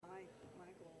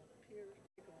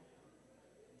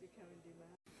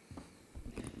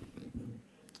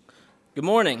Good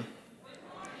morning.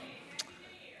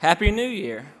 Happy New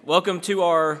Year. Welcome to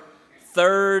our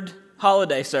third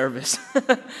holiday service.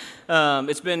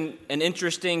 It's been an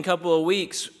interesting couple of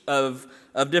weeks of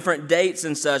different dates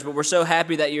and such, but we're so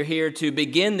happy that you're here to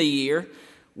begin the year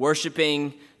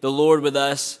worshiping the Lord with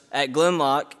us at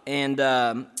Glenlock. And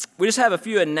we just have a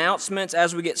few announcements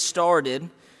as we get started.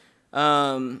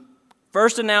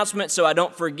 First announcement, so I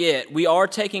don't forget, we are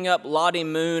taking up Lottie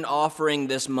Moon offering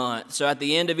this month. So at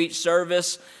the end of each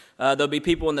service, there'll be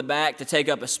people in the back to take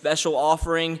up a special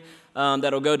offering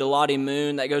that'll go to Lottie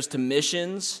Moon, that goes to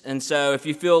missions. And so if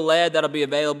you feel led, that'll be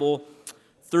available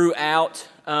throughout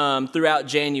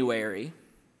January.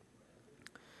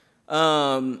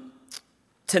 Tonight,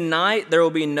 there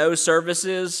will be no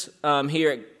services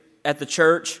here at the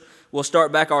church. We'll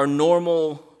start back our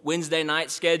normal Wednesday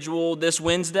night schedule this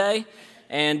Wednesday.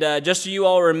 And just so you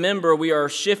all remember, we are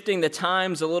shifting the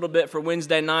times a little bit for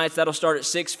Wednesday nights. That'll start at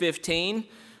 6:15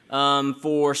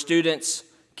 for students,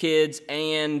 kids,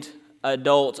 and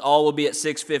adults. All will be at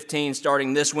 6:15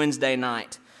 starting this Wednesday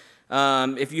night.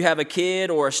 If you have a kid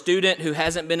or a student who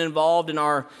hasn't been involved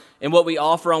in what we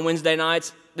offer on Wednesday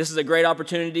nights, this is a great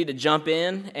opportunity to jump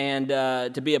in and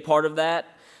to be a part of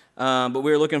that. But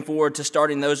we're looking forward to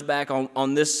starting those back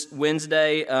on this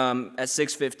Wednesday at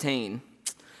 6:15.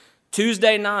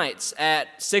 Tuesday nights at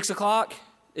 6 o'clock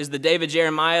is the David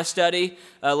Jeremiah study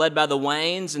led by the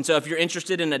Waynes. And so if you're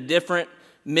interested in a different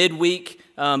midweek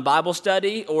Bible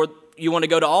study, or you want to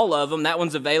go to all of them, that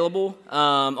one's available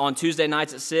on Tuesday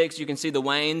nights at 6. You can see the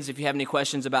Waynes if you have any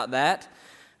questions about that.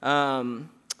 And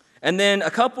then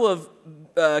a couple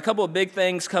of big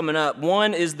things coming up.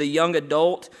 One is the young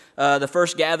adult. The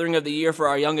first gathering of the year for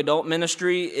our young adult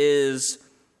ministry is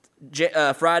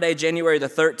Friday, January the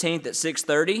 13th at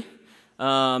 6:30.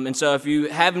 And so if you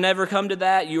have never come to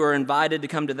that, you are invited to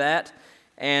come to that.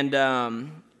 And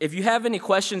if you have any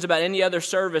questions about any other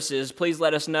services, please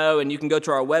let us know, and you can go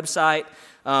to our website.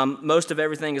 Most of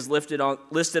everything is listed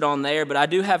on there, but I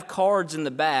do have cards in the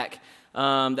back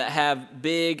that have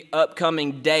big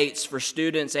upcoming dates for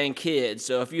students and kids.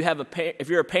 So if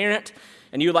you're a parent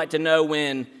and you'd like to know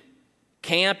when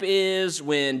camp is,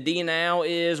 when D-Now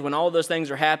is, when all those things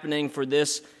are happening for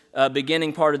this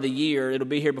beginning part of the year, it'll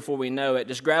be here before we know it.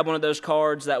 Just grab one of those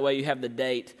cards. That way you have the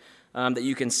date that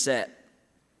you can set.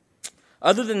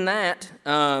 Other than that,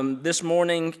 this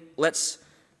morning, let's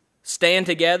stand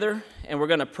together and we're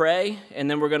going to pray, and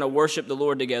then we're going to worship the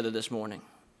Lord together this morning.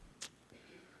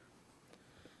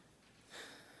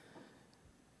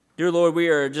 Dear Lord, we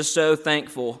are just so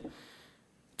thankful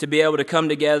to be able to come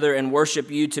together and worship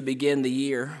you to begin the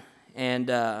year. And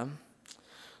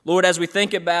Lord, as we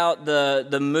think about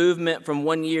the movement from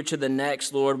one year to the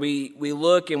next, Lord, we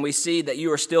look and we see that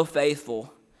you are still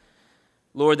faithful.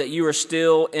 Lord, that you are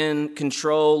still in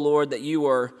control. Lord, that you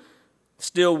are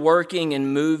still working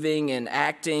and moving and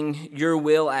acting your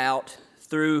will out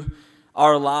through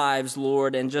our lives,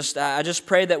 Lord. And I just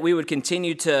pray that we would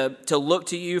continue to look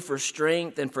to you for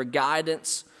strength and for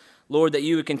guidance. Lord, that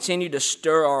you would continue to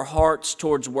stir our hearts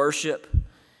towards worship.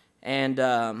 And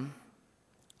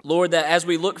Lord, that as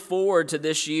we look forward to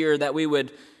this year, that we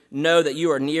would know that you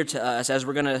are near to us, as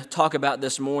we're going to talk about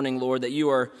this morning, Lord, that you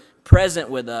are present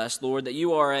with us, Lord, that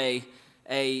you are a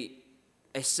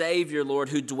Savior, Lord,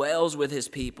 who dwells with his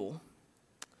people.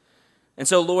 And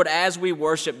so, Lord, as we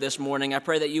worship this morning, I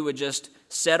pray that you would just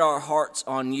set our hearts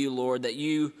on you, Lord, that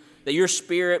your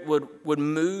Spirit would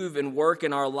move and work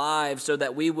in our lives so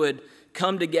that we would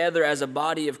come together as a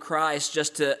body of Christ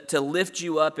just to lift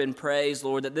you up in praise,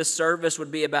 Lord, that this service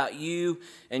would be about you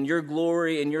and your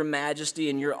glory and your majesty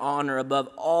and your honor above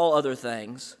all other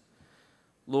things.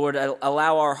 Lord,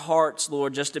 allow our hearts,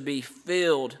 Lord, just to be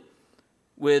filled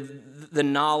with the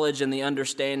knowledge and the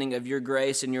understanding of your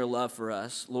grace and your love for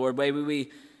us. Lord, may we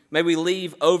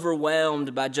leave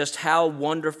overwhelmed by just how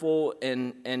wonderful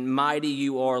and mighty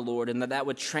you are, Lord, and that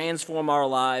would transform our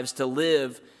lives to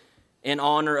live in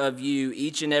honor of you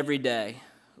each and every day.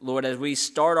 Lord, as we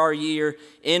start our year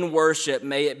in worship,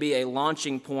 may it be a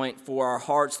launching point for our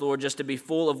hearts, Lord, just to be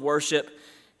full of worship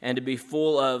and to be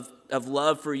full of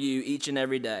love for you each and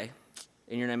every day.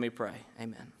 In your name we pray.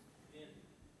 Amen.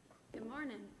 Good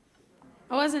morning.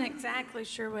 I wasn't exactly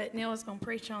sure what Neil was going to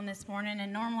preach on this morning,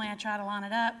 and normally I try to line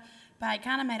it up, but I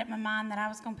kind of made up my mind that I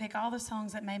was going to pick all the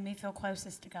songs that made me feel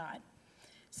closest to God.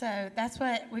 So that's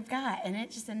what we've got, and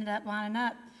it just ended up lining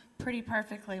up pretty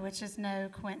perfectly, which is no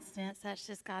coincidence. That's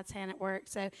just God's hand at work.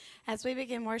 So as we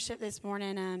begin worship this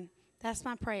morning, that's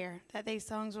my prayer, that these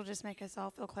songs will just make us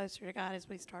all feel closer to God as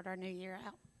we start our new year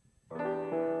out.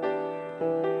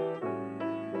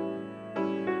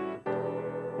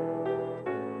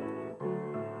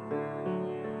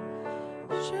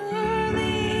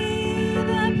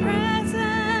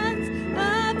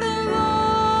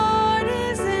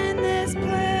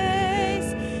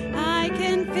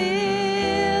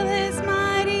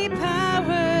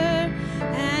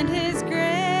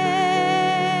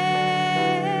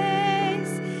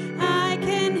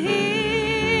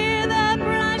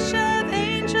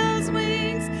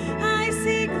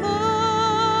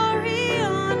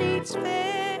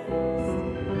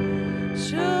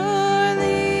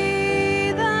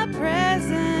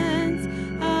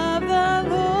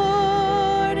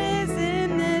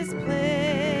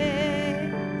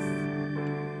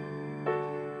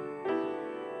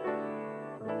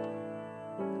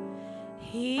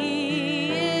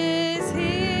 He is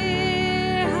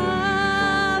here,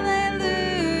 hallelujah.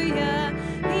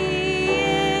 He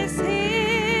is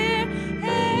here,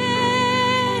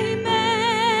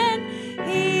 amen.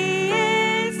 He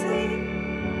is here,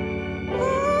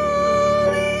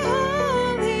 holy,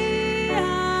 holy.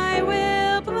 I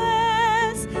will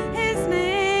bless His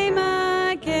name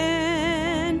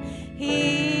again.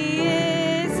 He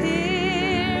is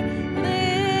here,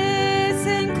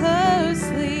 listen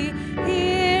closely.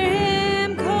 Hear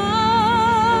Him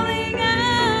calling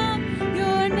out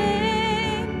your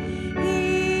name.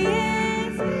 He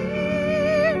is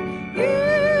here.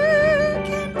 You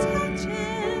can touch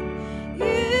Him.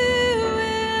 You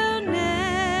will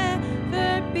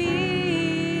never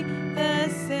be the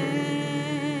same.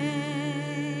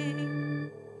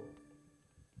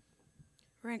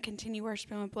 We're going to continue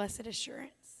worshiping with Blessed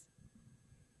Assurance.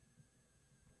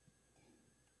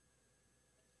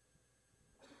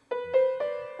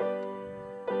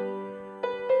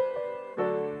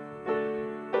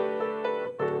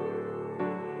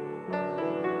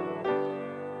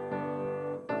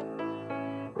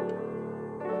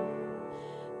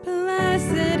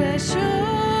 Blessed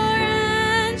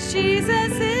assurance,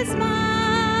 Jesus is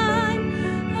mine.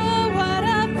 Oh, what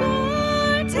a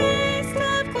foretaste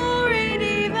of glory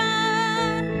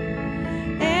divine.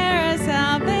 Heir of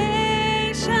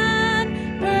salvation,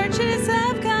 purchase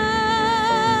of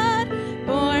God,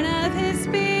 born of His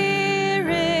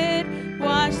Spirit,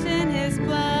 washed in His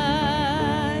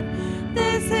blood.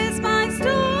 This is my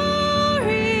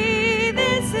story,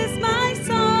 this is my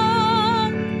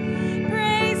song,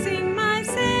 praising my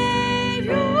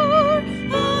Savior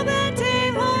all the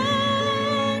day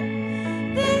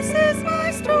long. This is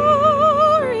my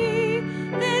story,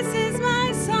 this is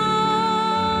my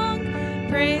song,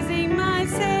 praising my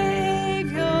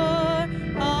Savior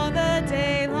all the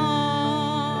day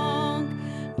long.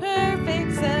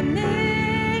 Perfect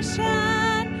submission,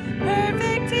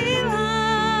 perfect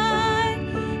delight,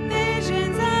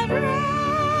 visions of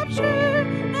rapture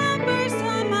now burst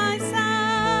on my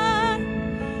sight.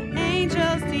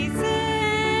 Angels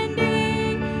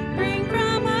descending, bring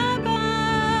from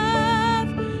above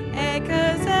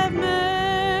echoes of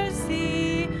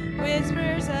mercy,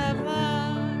 whispers of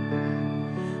love.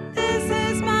 This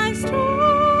is my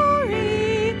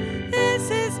story, this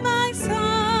is my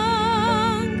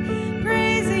song,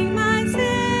 praising my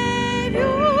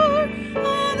Savior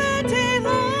all the day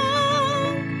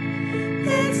long.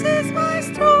 This is my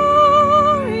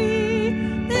story,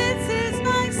 this is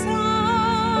my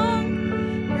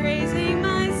song, praising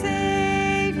my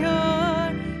Savior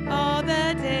all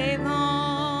the day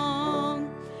long.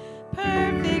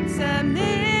 Perfect submission,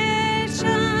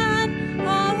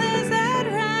 all is at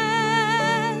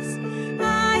rest.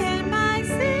 I and my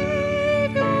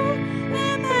Savior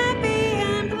am happy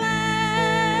and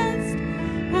blessed,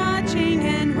 watching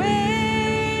and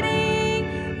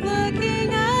waiting,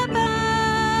 looking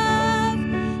above,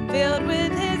 filled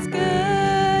with His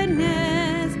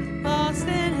goodness, lost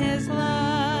in His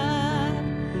love.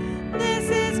 This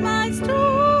is my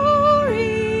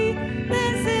story,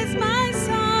 this is my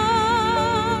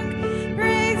song,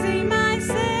 praising my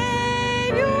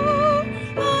Savior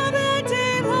all the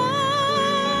day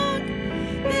long.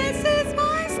 This is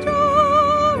my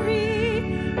story,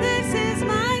 this is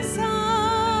my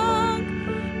song,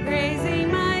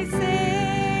 praising my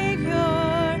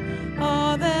Savior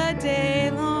all the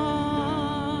day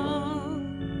long.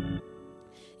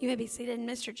 You may be seated, and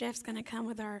Mr. Jeff's going to come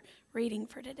with our reading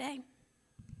for today.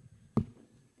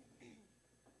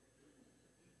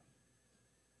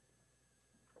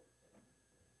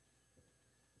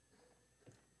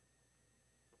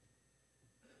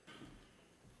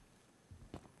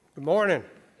 Good morning.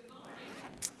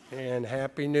 And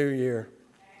Happy New Year.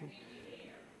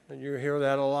 And you'll hear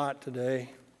that a lot today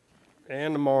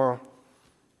and tomorrow.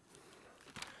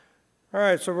 All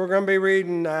right, so we're going to be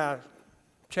reading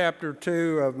chapter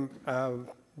 2 of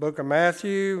book of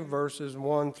Matthew, verses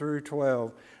 1 through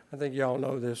 12. I think y'all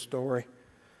know this story.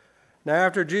 Now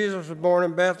after Jesus was born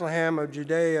in Bethlehem of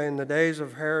Judea in the days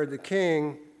of Herod the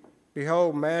king,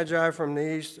 behold, Magi from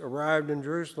the east arrived in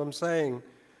Jerusalem, saying,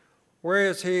 "Where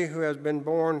is he who has been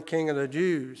born King of the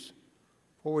Jews?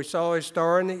 For we saw his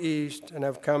star in the east and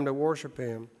have come to worship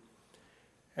him."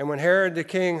 And when Herod the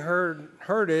king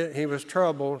heard it, he was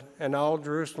troubled, and all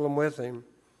Jerusalem with him.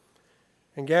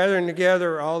 And gathering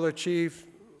together all the chief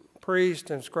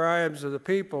priests and scribes of the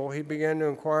people, he began to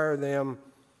inquire of them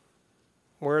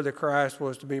where the Christ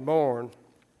was to be born.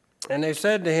 And they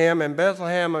said to him, "In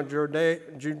Bethlehem of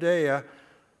Judea,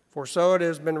 for so it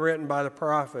has been written by the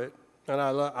prophet." And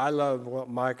I love what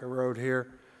Micah wrote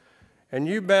here. And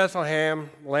you, Bethlehem,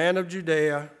 land of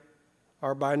Judea,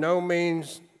 are by no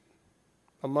means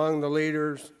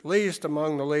least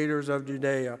among the leaders of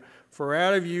Judea. For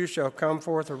out of you shall come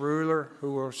forth a ruler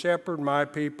who will shepherd my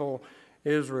people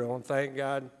Israel. And thank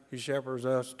God he shepherds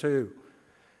us too.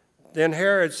 Then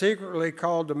Herod secretly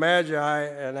called the Magi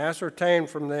and ascertained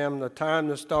from them the time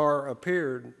the star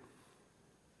appeared.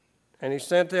 And he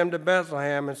sent them to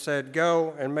Bethlehem and said,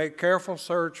 Go and make careful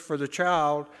search for the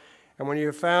child, and when you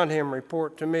have found him,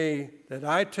 report to me, that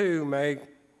I too may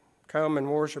come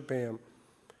and worship him.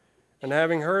 And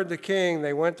having heard the king,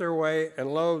 they went their way,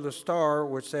 and lo, the star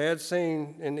which they had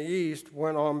seen in the east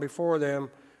went on before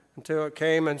them until it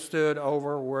came and stood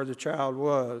over where the child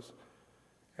was.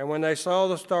 And when they saw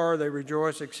the star, they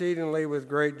rejoiced exceedingly with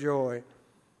great joy.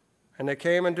 And they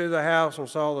came into the house and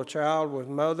saw the child with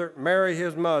Mary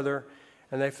his mother,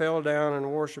 and they fell down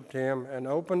and worshipped him, and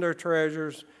opened their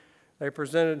treasures. They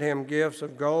presented him gifts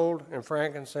of gold and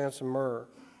frankincense and myrrh.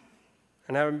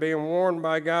 And having been warned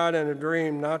by God in a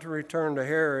dream not to return to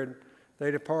Herod,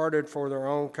 they departed for their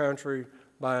own country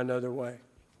by another way.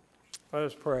 Let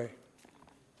us pray.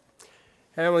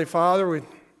 Heavenly Father,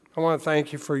 I want to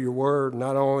thank you for your word,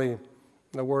 not only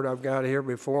the word I've got here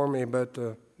before me, but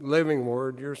the living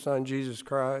word, your Son, Jesus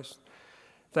Christ.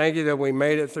 Thank you that we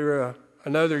made it through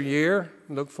another year.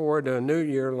 Look forward to a new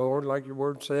year, Lord. Like your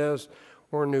word says,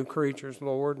 we're new creatures,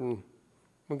 Lord, and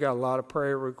we've got a lot of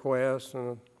prayer requests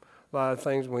and a lot of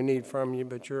things we need from you,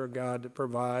 but you're a God that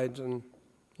provides, and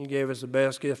you gave us the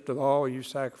best gift of all. You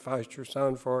sacrificed your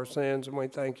Son for our sins, and we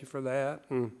thank you for that.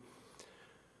 And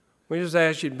we just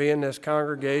ask you to be in this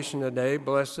congregation today.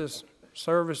 Bless this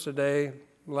service today.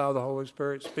 Allow the Holy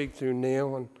Spirit to speak through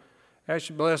Neil, and ask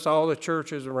you to bless all the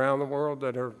churches around the world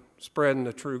that are spreading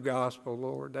the true gospel,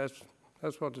 Lord.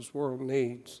 That's what this world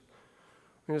needs.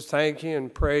 We just thank you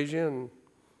and praise you and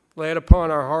lay it upon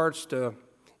our hearts to,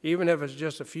 even if it's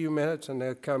just a few minutes in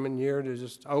the coming year, to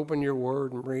just open your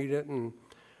word and read it. And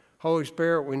Holy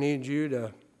Spirit, we need you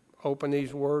to open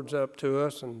these words up to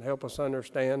us and help us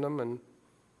understand them. And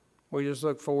we just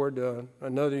look forward to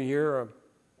another year of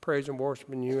praise and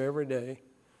worshiping you every day.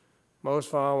 Most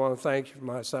of all, I want to thank you for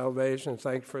my salvation.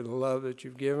 Thank you for the love that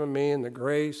you've given me and the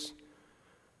grace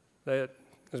that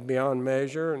is beyond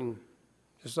measure, and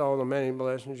just all the many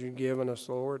blessings you've given us,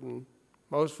 Lord. And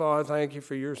most of all, I thank you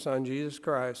for your Son, Jesus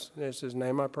Christ. In his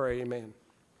name I pray, amen.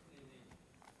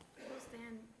 We'll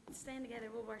stand together.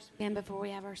 We'll worship again before we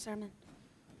have our sermon.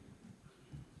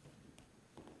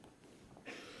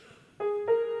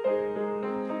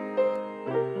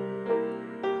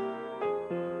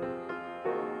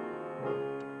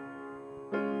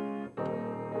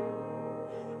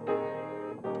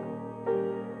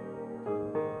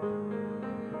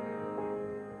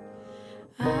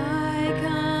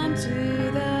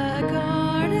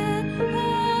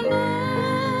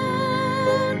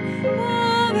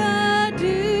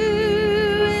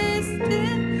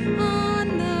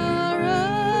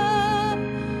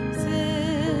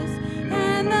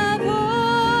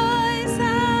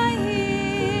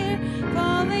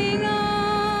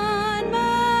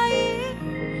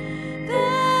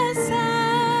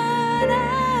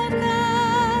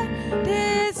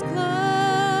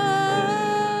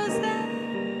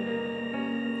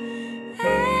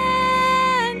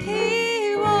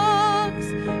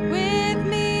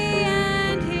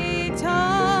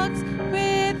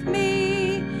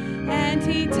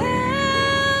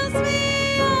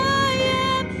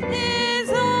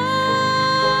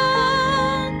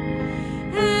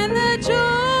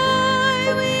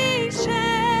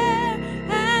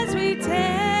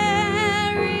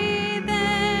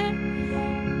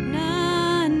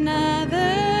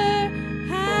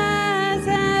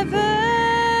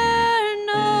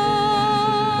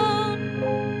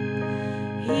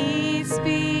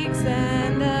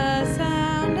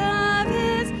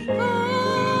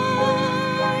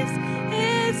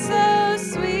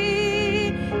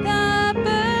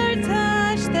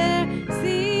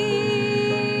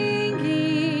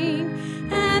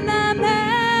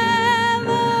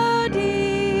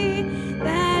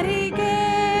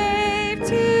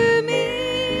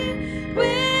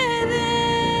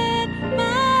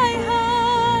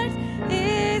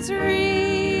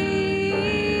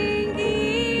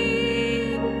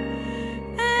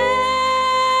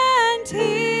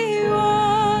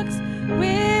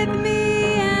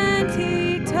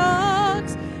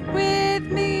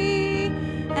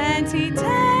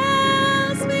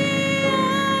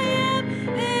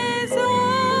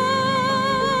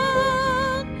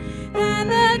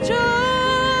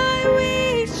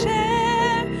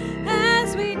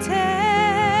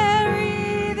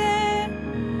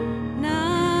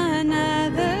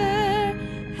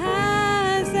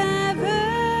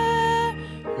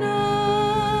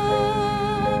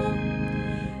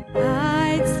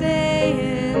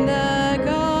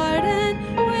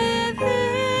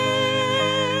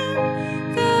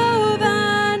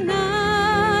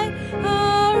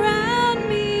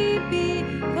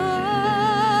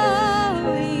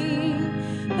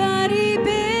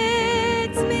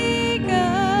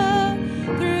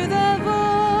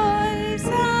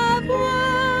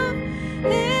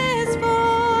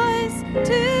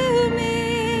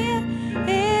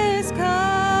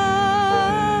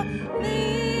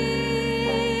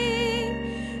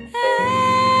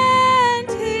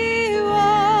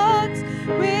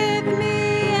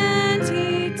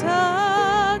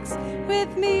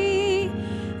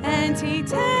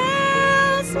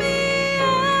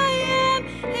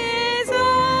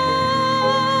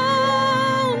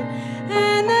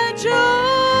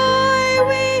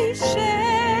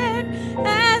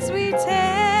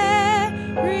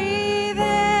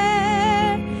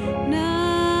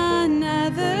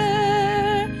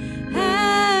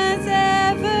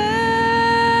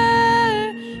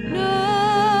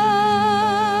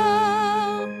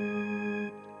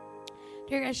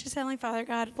 Gracious Heavenly Father,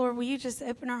 God, Lord, will you just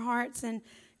open our hearts and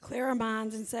clear our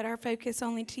minds and set our focus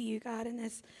only to you, God, in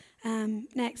this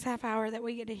next half hour that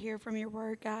we get to hear from your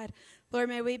word, God. Lord,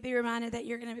 may we be reminded that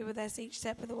you're going to be with us each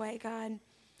step of the way, God.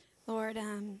 Lord,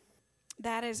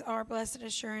 that is our blessed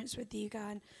assurance with you,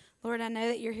 God. Lord, I know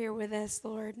that you're here with us,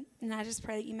 Lord, and I just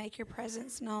pray that you make your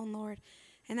presence known, Lord,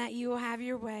 and that you will have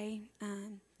your way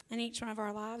in each one of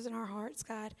our lives and our hearts,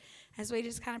 God, as we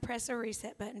just kind of press a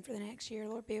reset button for the next year.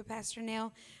 Lord, be with Pastor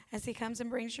Neil as he comes and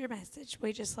brings your message.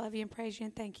 We just love you and praise you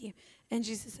and thank you. In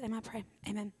Jesus' name I pray.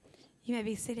 Amen. You may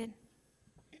be seated.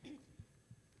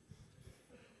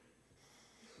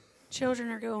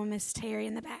 Children are going Miss Terry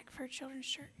in the back for Children's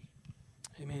Church.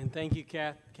 Amen. Thank you,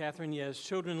 Catherine. Yes,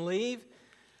 children leave.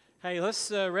 Hey,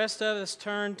 let's rest of us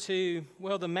turn to,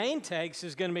 well, the main text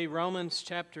is going to be Romans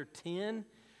chapter 10.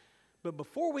 But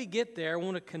before we get there, I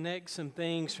want to connect some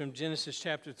things from Genesis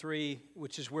chapter 3,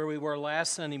 which is where we were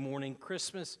last Sunday morning,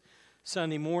 Christmas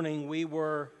Sunday morning. We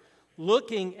were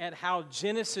looking at how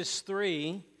Genesis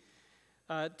 3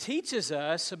 teaches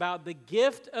us about the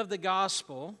gift of the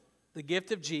gospel, the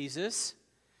gift of Jesus.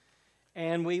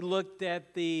 And we looked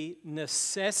at the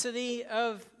necessity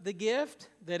of the gift,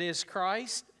 that is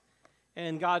Christ,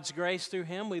 and God's grace through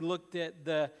him. We looked at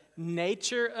the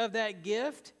nature of that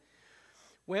gift.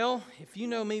 Well, if you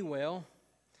know me well,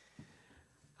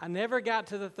 I never got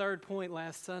to the third point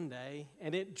last Sunday,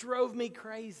 and it drove me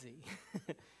crazy.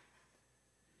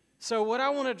 So what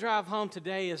I want to drive home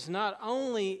today is not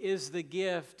only is the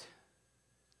gift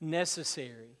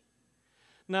necessary,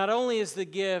 not only is the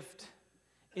gift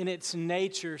in its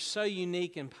nature so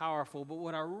unique and powerful, but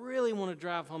what I really want to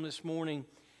drive home this morning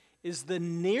is the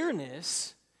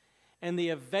nearness and the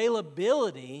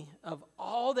availability of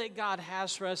all that God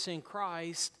has for us in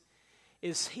Christ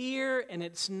is here, and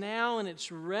it's now, and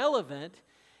it's relevant.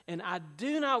 And I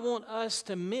do not want us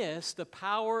to miss the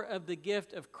power of the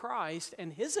gift of Christ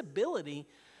and his ability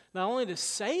not only to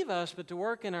save us, but to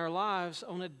work in our lives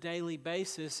on a daily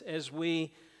basis as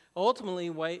we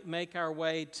ultimately make our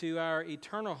way to our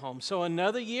eternal home. So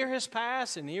another year has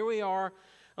passed, and here we are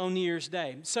on New Year's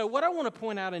Day. So what I want to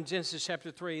point out in Genesis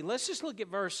chapter 3, let's just look at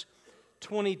verse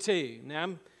 22. Now,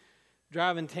 I'm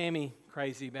driving Tammy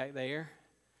crazy back there.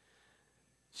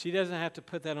 She doesn't have to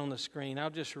put that on the screen.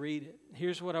 I'll just read it.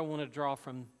 Here's what I want to draw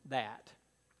from that.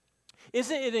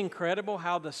 Isn't it incredible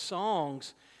how the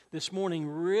songs this morning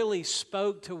really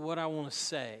spoke to what I want to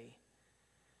say?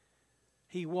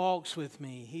 He walks with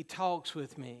me. He talks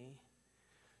with me.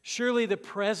 Surely the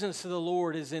presence of the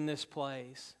Lord is in this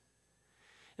place.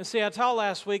 And see, I taught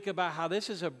last week about how this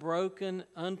is a broken,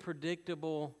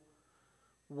 unpredictable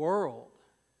world.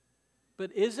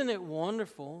 But isn't it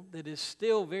wonderful that it's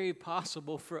still very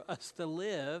possible for us to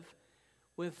live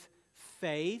with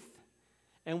faith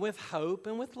and with hope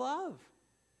and with love?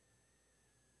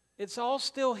 It's all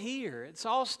still here. It's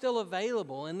all still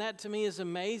available. And that to me is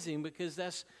amazing because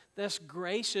that's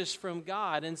gracious from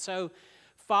God. And so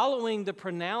following the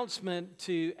pronouncement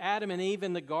to Adam and Eve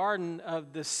in the garden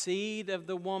of the seed of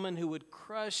the woman who would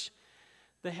crush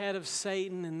the head of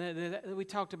Satan, and we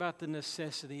talked about the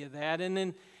necessity of that, and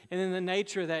then the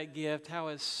nature of that gift, how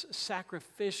it's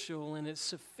sacrificial and it's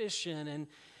sufficient,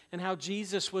 and how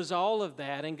Jesus was all of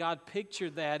that, and God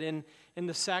pictured that in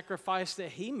the sacrifice that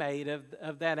he made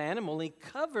of that animal. He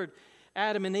covered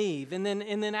Adam and Eve, and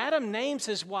then Adam names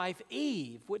his wife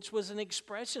Eve, which was an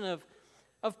expression of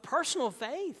personal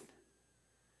faith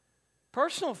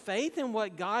in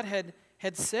what God had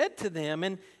said to them.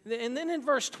 And then in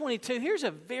verse 22, here's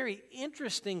a very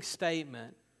interesting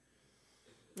statement.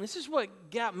 This is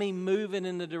what got me moving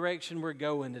in the direction we're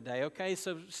going today, okay?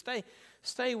 So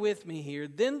stay with me here.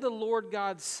 Then the Lord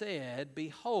God said,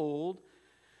 "Behold,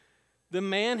 the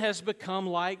man has become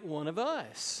like one of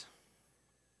us,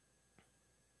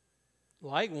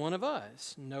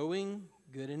 knowing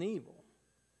good and evil.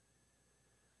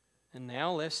 And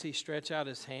now, lest he stretch out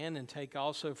his hand and take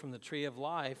also from the tree of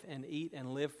life and eat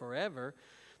and live forever,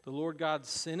 the Lord God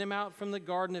sent him out from the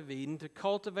Garden of Eden to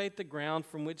cultivate the ground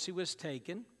from which he was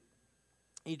taken.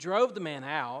 He drove the man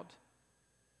out.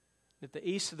 At the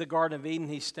east of the Garden of Eden,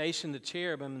 he stationed the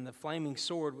cherubim and the flaming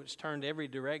sword, which turned every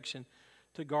direction,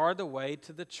 to guard the way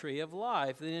to the tree of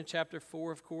life." Then in chapter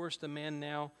 4, of course, the man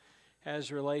now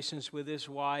has relations with his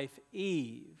wife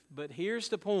Eve. But here's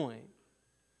the point.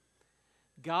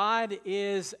 God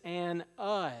is an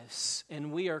us,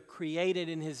 and we are created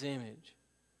in his image.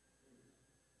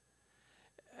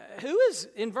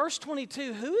 In verse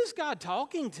 22, who is God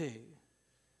talking to?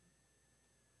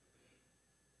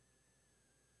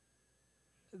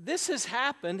 This has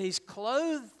happened. He's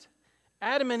clothed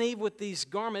Adam and Eve with these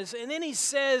garments, and then he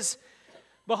says,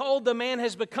 Behold, the man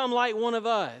has become like one of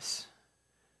us.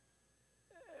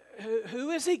 Who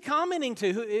is he commenting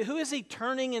to? Who is he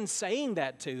turning and saying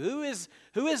that to?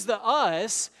 Who is the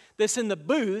us that's in the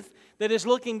booth that is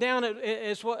looking down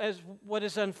at what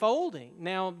is unfolding?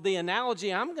 Now, the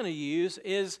analogy I'm going to use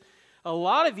is a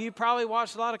lot of you probably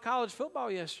watched a lot of college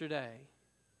football yesterday.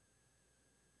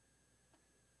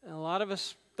 And a lot of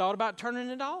us thought about turning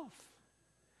it off.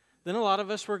 Then a lot of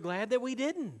us were glad that we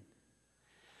didn't.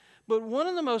 But one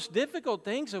of the most difficult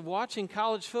things of watching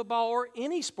college football, or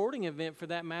any sporting event for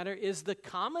that matter, is the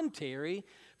commentary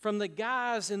from the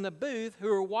guys in the booth who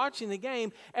are watching the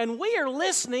game, and we are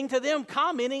listening to them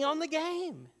commenting on the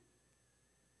game.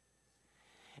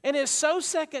 And it's so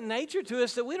second nature to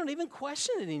us that we don't even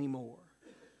question it anymore.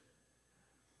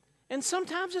 And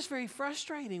sometimes it's very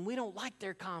frustrating. We don't like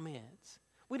their comments.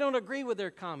 We don't agree with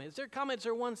their comments. Their comments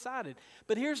are one-sided.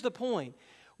 But here's the point.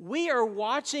 We are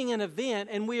watching an event,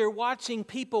 and we are watching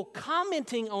people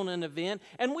commenting on an event,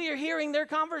 and we are hearing their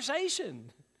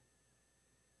conversation.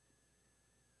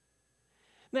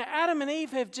 Now, Adam and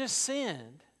Eve have just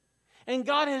sinned, and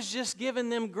God has just given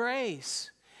them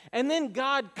grace. And then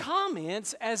God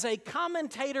comments, as a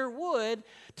commentator would,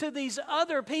 to these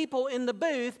other people in the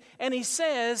booth, and he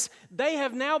says, they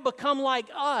have now become like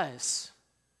us.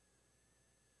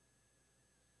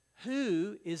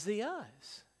 Who is the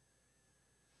us?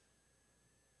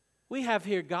 We have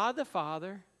here God the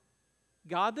Father,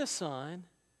 God the Son,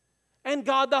 and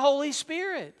God the Holy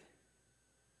Spirit.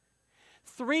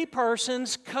 Three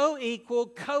persons, co-equal,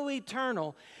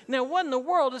 co-eternal. Now, what in the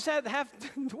world does that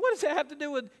what does that have to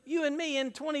do with you and me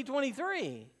in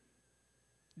 2023?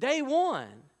 Day one.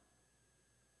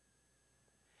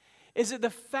 Is it the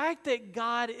fact that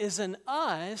God is an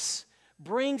us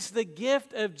brings the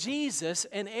gift of Jesus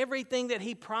and everything that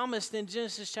he promised in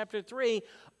Genesis chapter 3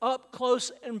 up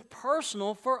close and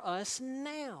personal for us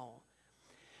now?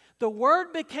 The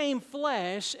Word became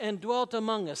flesh and dwelt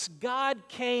among us. God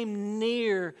came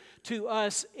near to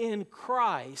us in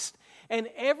Christ. And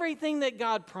everything that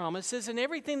God promises and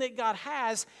everything that God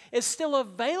has is still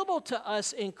available to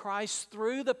us in Christ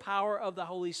through the power of the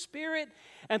Holy Spirit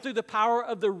and through the power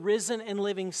of the risen and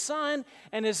living Son.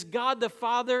 And as God the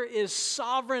Father is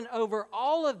sovereign over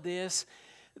all of this,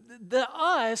 the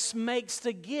us makes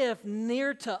the gift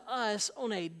near to us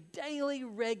on a daily,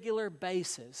 regular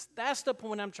basis. That's the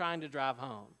point I'm trying to drive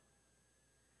home.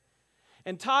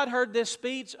 And Todd heard this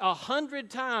speech 100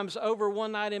 times over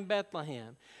one night in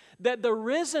Bethlehem. That the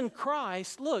risen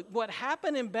Christ, look, what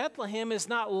happened in Bethlehem is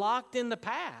not locked in the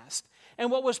past.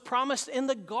 And what was promised in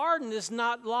the garden is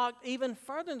not locked even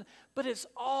further, but it's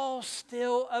all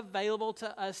still available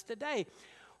to us today.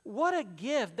 What a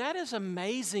gift. That is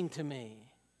amazing to me.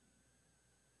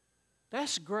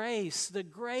 That's grace, the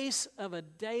grace of a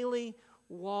daily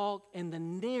walk and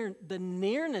the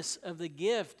nearness of the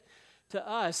gift to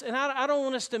us. And I don't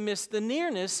want us to miss the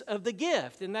nearness of the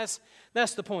gift, and that's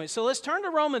the point. So let's turn to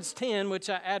Romans 10, which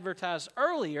I advertised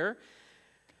earlier.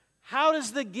 How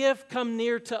does the gift come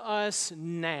near to us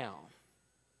now?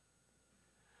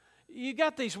 You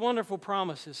got these wonderful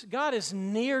promises. God is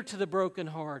near to the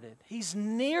brokenhearted. He's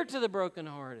near to the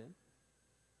brokenhearted.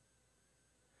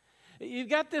 You've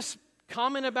got this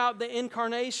comment about the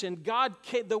incarnation.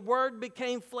 The Word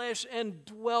became flesh and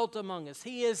dwelt among us.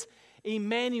 He is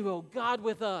Emmanuel, God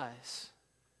with us.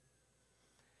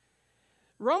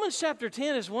 Romans chapter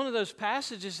 10 is one of those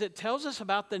passages that tells us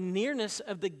about the nearness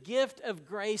of the gift of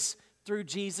grace through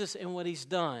Jesus and what He's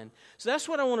done. So that's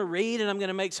what I want to read, and I'm going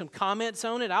to make some comments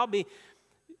on it.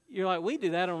 You're like, we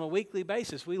do that on a weekly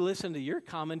basis. We listen to your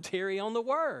commentary on the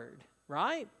Word,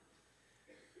 right?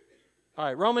 All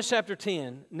right, Romans chapter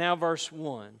 10, now verse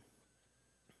 1.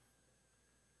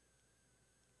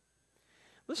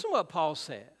 Listen to what Paul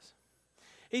says.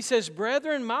 He says,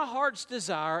 "Brethren, my heart's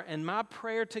desire and my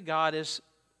prayer to God is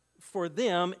for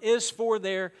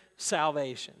their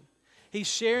salvation." He's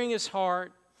sharing his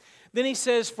heart. Then he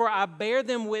says, "For I bear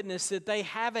them witness that they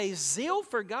have a zeal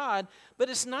for God, but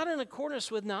it's not in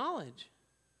accordance with knowledge.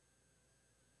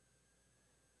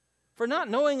 For not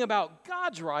knowing about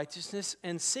God's righteousness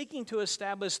and seeking to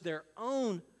establish their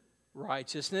own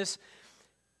righteousness,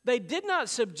 they did not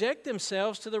subject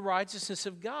themselves to the righteousness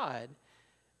of God.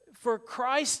 For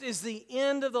Christ is the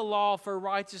end of the law for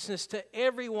righteousness to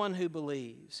everyone who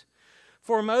believes.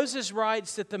 For Moses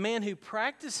writes that the man who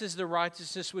practices the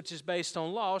righteousness which is based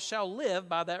on law shall live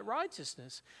by that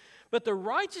righteousness. But the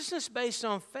righteousness based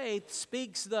on faith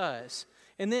speaks thus."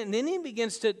 And then he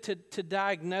begins to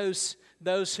diagnose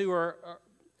those who are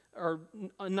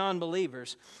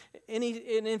non-believers. And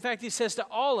in fact, he says to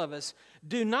all of us,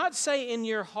 "Do not say in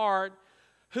your heart,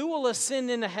 who will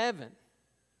ascend into heaven?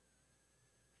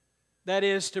 That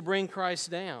is, to bring Christ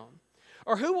down.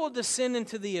 Or who will descend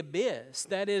into the abyss?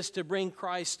 That is, to bring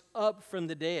Christ up from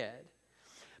the dead.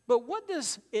 But what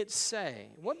does it say?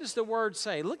 What does the word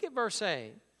say? Look at verse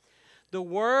 8. The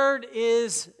word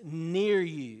is near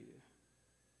you.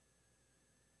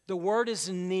 The word is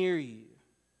near you.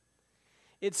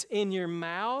 It's in your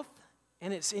mouth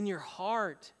and it's in your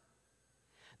heart.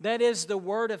 That is the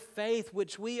word of faith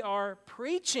which we are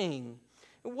preaching.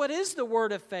 What is the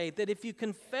word of faith? That if you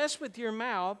confess with your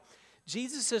mouth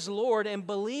Jesus is Lord and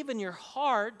believe in your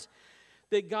heart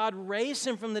that God raised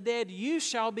him from the dead, you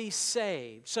shall be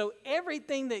saved. So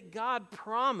everything that God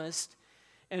promised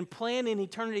and planned in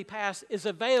eternity past is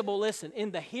available, listen,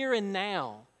 in the here and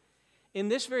now, in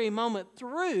this very moment,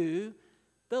 through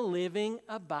the living,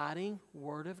 abiding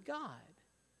Word of God.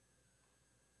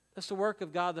 That's the work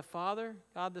of God the Father,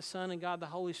 God the Son, and God the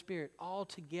Holy Spirit, all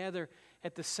together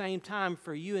at the same time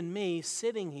for you and me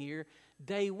sitting here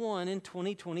day one in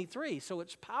 2023. So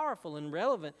it's powerful and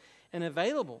relevant and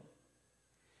available.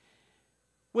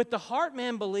 With the heart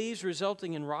man believes,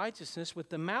 resulting in righteousness. With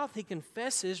the mouth he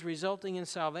confesses, resulting in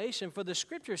salvation. For the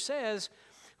Scripture says,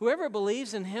 whoever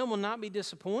believes in him will not be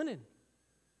disappointed.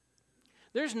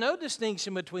 There's no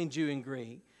distinction between Jew and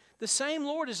Greek. The same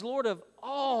Lord is Lord of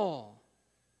all.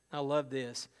 I love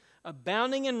this.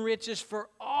 Abounding in riches for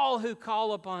all who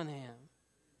call upon him.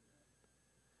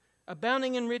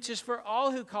 Abounding in riches for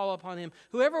all who call upon him.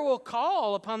 Whoever will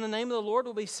call upon the name of the Lord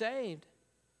will be saved.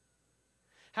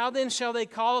 How then shall they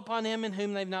call upon him in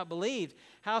whom they've not believed?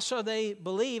 How shall they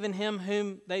believe in him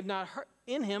whom they've not heard,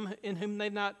 in whom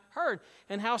they've not heard?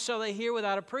 And how shall they hear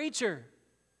without a preacher?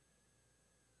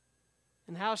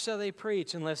 And how shall they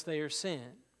preach unless they are sent?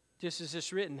 Just as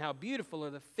it's written, how beautiful are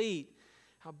the feet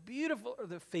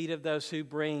of those who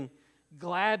bring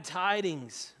glad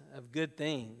tidings of good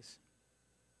things.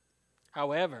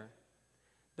 However,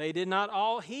 they did not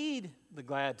all heed the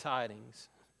glad tidings.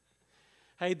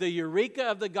 Hey, the eureka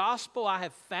of the gospel, I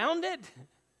have found it.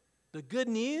 The good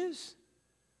news.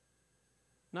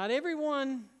 Not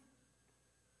everyone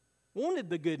wanted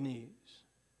the good news.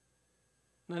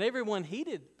 Not everyone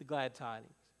heeded the glad tidings.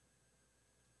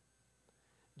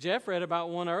 Jeff read about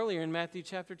one earlier in Matthew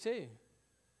chapter 2.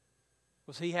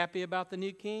 Was he happy about the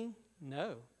new king?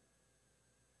 No.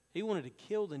 He wanted to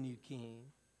kill the new king.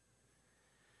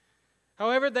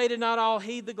 However, they did not all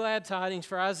heed the glad tidings,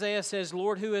 for Isaiah says,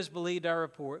 Lord, who has believed our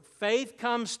report? Faith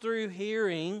comes through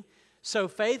hearing, so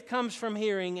faith comes from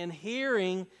hearing, and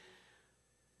hearing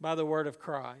by the word of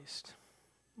Christ.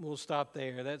 We'll stop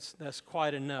there. That's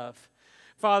quite enough.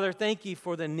 Father, thank you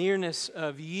for the nearness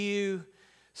of you,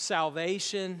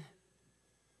 salvation,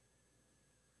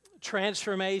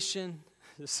 transformation,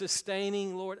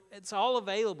 sustaining, Lord. It's all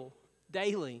available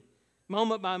daily,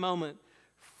 moment by moment,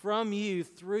 from you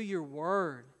through your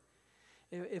word.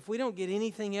 If we don't get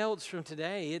anything else from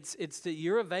today, it's that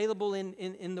you're available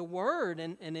in the word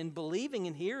and in believing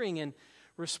and hearing and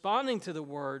responding to the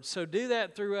word. So do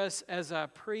that through us as I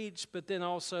preach, but then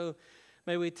also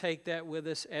may we take that with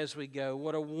us as we go.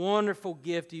 What a wonderful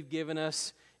gift you've given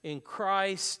us in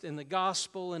Christ and the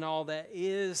gospel and all that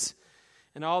is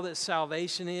and all that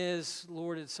salvation is.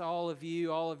 Lord, it's all of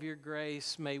you, all of your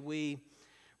grace. May we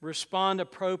respond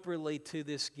appropriately to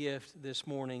this gift this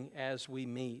morning as we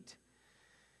meet.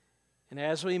 And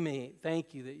as we meet,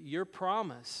 thank you that your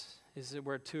promise is that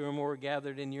where two or more are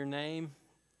gathered in your name,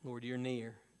 Lord, you're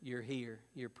near, you're here,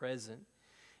 you're present.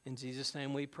 In Jesus'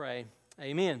 name we pray.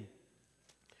 Amen.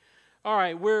 All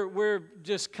right, we're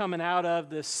just coming out of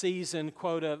the season,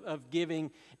 quote, of giving.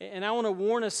 And I want to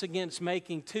warn us against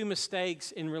making two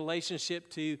mistakes in relationship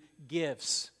to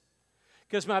gifts.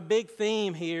 Because my big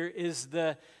theme here is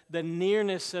the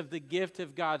nearness of the gift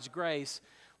of God's grace.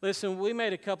 Listen, we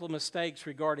made a couple of mistakes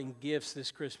regarding gifts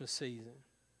this Christmas season.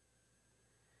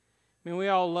 I mean, we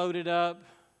all loaded up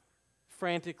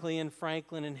frantically in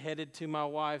Franklin and headed to my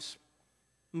wife's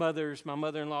my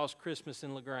mother-in-law's Christmas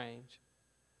in LaGrange.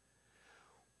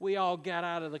 We all got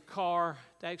out of the car.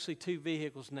 It's actually two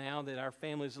vehicles now that our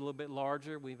family's a little bit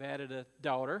larger. We've added a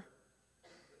daughter.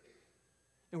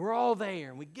 And we're all there,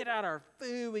 and we get out our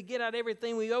food, we get out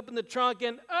everything, we open the trunk,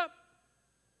 and up,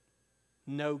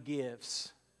 no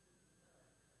gifts.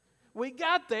 We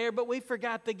got there, but we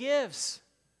forgot the gifts.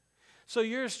 So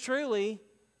yours truly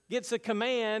gets a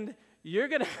command, you're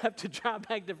going to have to drive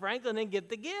back to Franklin and get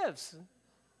the gifts.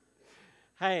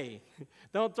 Hey,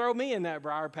 don't throw me in that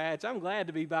briar patch. I'm glad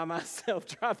to be by myself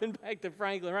driving back to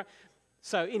Franklin. Right?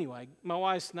 So anyway, my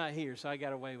wife's not here, so I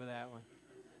got away with that one.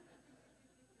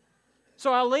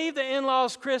 So I leave the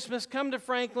in-laws Christmas, come to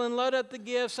Franklin, load up the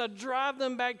gifts. I drive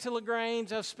them back to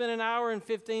LaGrange. I've spent an hour and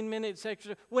 15 minutes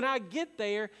extra. When I get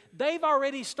there, they've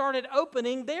already started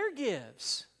opening their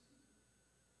gifts.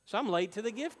 So I'm late to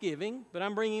the gift giving, but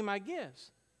I'm bringing my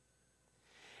gifts.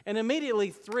 And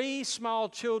immediately 3 small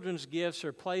children's gifts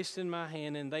are placed in my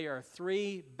hand, and they are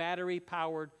 3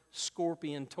 battery-powered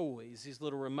Scorpion toys, these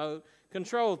little remote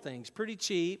control things. Pretty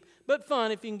cheap, but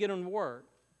fun if you can get them to work.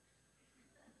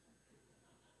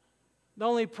 The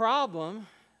only problem,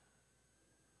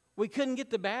 we couldn't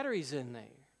get the batteries in there.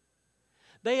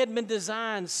 They had been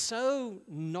designed so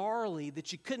gnarly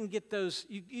that you couldn't get those,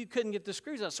 you couldn't get the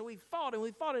screws out. So we fought and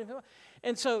we fought and we fought.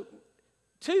 And so,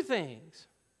 2 things.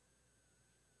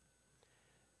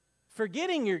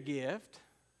 Forgetting your gift,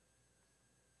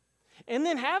 and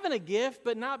then having a gift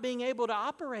but not being able to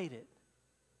operate it,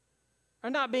 or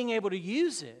not being able to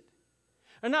use it,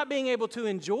 or not being able to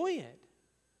enjoy it.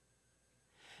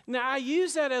 Now, I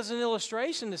use that as an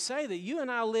illustration to say that you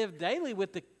and I live daily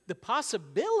with the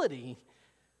possibility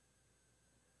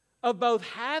of both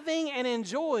having and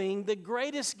enjoying the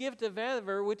greatest gift of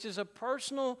ever, which is a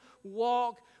personal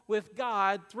walk with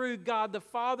God through God the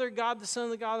Father, God the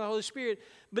Son, God the Holy Spirit.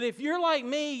 But if you're like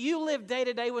me, you live day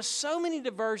to day with so many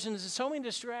diversions and so many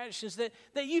distractions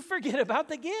that you forget about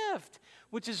the gift,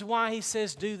 which is why he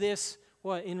says, do this,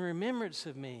 what, in remembrance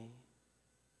of me.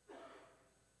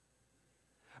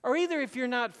 Or either if you're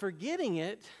not forgetting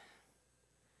it,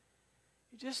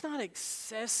 you're just not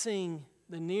accessing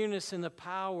the nearness and the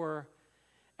power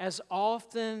as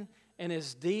often and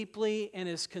as deeply and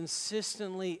as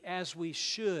consistently as we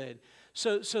should.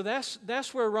 So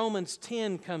that's where Romans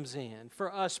 10 comes in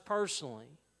for us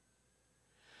personally.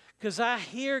 Because I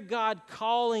hear God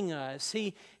calling us.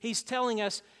 He's telling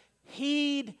us,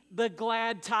 heed the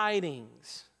glad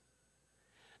tidings.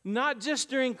 Not just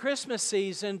during Christmas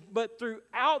season, but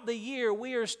throughout the year,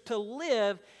 we are to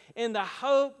live in the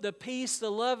hope, the peace,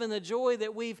 the love, and the joy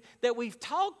that we've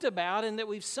talked about and that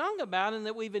we've sung about and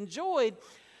that we've enjoyed.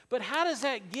 But how does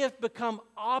that gift become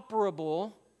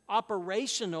operational,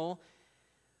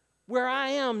 where I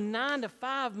am 9 to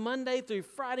 5, Monday through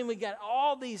Friday, and we got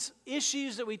all these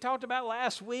issues that we talked about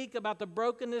last week about the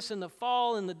brokenness and the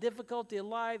fall and the difficulty of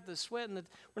life, the sweat, and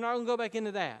we're not going to go back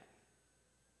into that.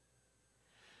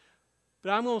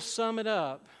 But I'm going to sum it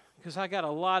up because I got a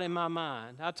lot in my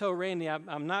mind. I told Randy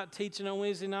I'm not teaching on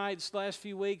Wednesday nights the last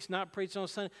few weeks, not preaching on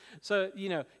Sunday. So,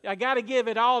 I got to give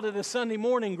it all to the Sunday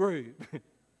morning group.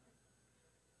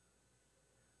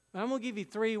 I'm going to give you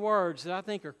 3 words that I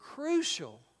think are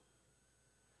crucial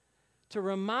to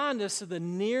remind us of the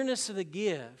nearness of the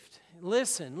gift.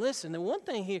 Listen. The one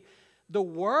thing here, the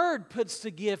Word puts the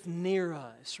gift near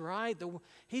us, right?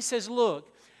 He says,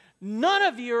 look, none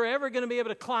of you are ever going to be able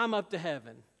to climb up to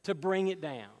heaven to bring it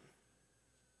down.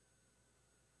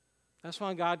 That's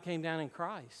why God came down in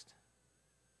Christ.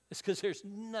 It's because there's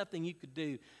nothing you could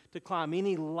do to climb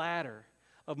any ladder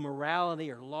of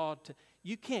morality or law.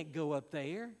 You can't go up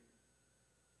there.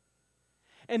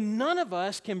 And none of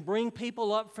us can bring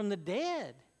people up from the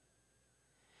dead.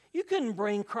 You couldn't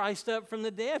bring Christ up from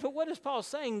the dead. But what is Paul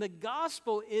saying? The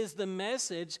gospel is the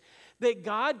message that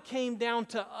God came down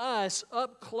to us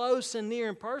up close and near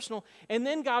and personal, and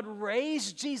then God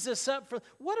raised Jesus up.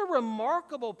 What a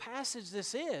remarkable passage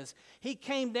this is. He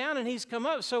came down and he's come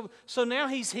up. So now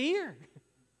he's here.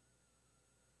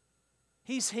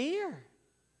 He's here.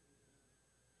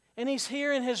 And he's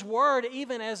here in his word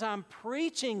even as I'm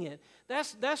preaching it.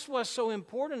 That's what's so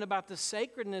important about the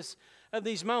sacredness of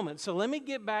these moments. So let me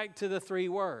get back to the 3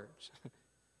 words.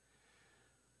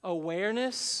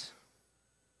 Awareness,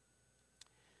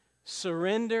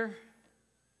 surrender,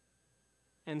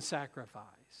 and sacrifice.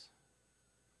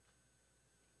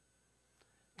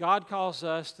 God calls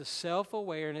us to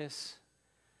self-awareness,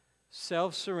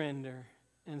 self-surrender,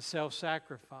 and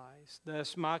self-sacrifice.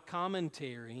 Thus, my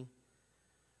commentary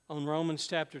on Romans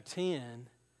chapter 10,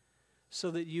 so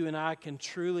that you and I can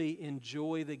truly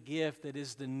enjoy the gift that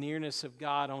is the nearness of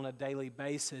God on a daily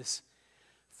basis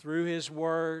through His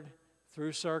Word,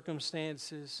 through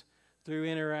circumstances, through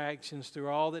interactions, through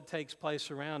all that takes place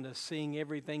around us, seeing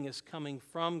everything is coming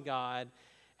from God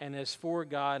and as for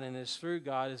God and as through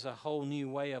God is a whole new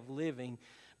way of living.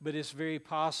 But it's very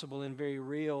possible and very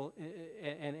real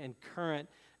and current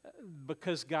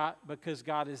because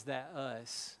God is that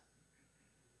us.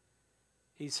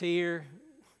 He's here,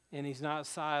 and He's not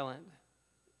silent,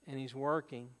 and He's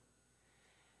working.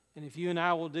 And if you and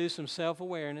I will do some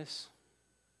self-awareness,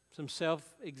 some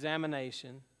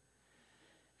self-examination,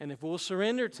 and if we'll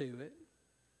surrender to it,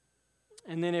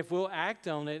 And then if we'll act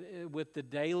on it with the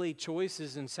daily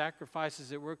choices and sacrifices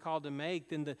that we're called to make,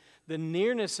 then the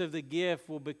nearness of the gift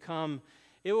will become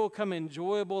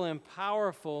enjoyable and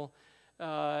powerful.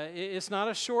 It's not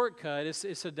a shortcut.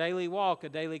 It's a daily walk, a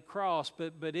daily cross,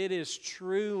 but it is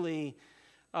truly,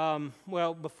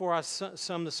 before I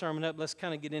sum the sermon up, let's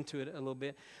kind of get into it a little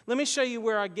bit. Let me show you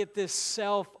where I get this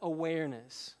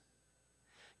self-awareness.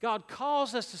 God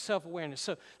calls us to self-awareness.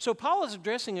 So Paul is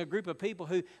addressing a group of people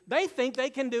who they think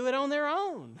they can do it on their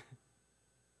own.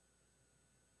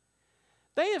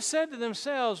 They have said to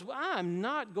themselves, I'm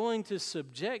not going to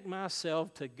subject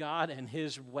myself to God and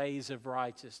His ways of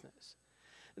righteousness.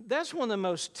 That's one of the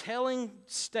most telling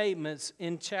statements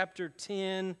in chapter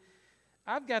 10.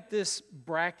 I've got this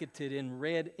bracketed in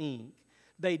red ink.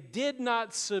 They did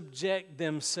not subject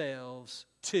themselves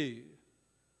to.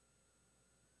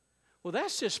 Well,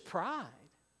 that's just pride.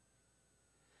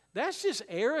 That's just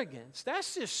arrogance.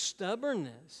 That's just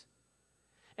stubbornness.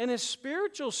 And it's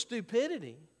spiritual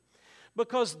stupidity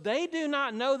because they do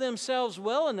not know themselves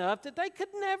well enough that they could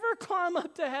never climb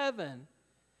up to heaven.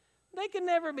 They could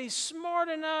never be smart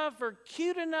enough or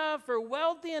cute enough or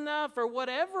wealthy enough or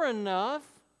whatever enough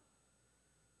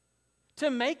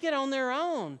to make it on their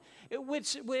own.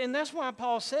 And that's why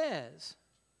Paul says,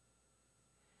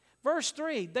 verse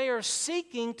 3, they are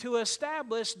seeking to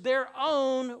establish their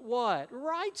own what?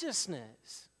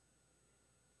 Righteousness.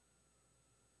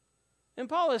 And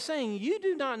Paul is saying, you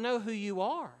do not know who you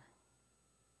are.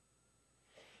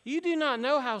 You do not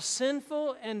know how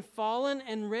sinful and fallen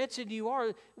and wretched you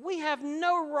are. We have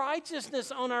no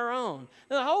righteousness on our own.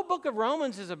 Now, the whole book of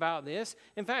Romans is about this.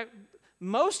 In fact,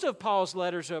 most of Paul's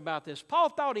letters are about this. Paul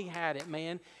thought he had it,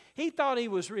 man. He thought he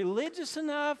was religious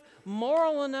enough,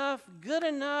 moral enough, good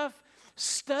enough,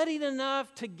 studied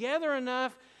enough, together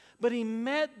enough, but he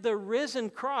met the risen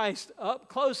Christ up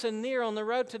close and near on the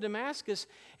road to Damascus,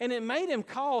 and it made him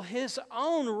call his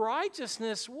own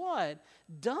righteousness what?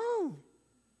 Dung.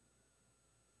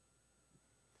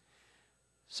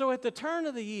 So at the turn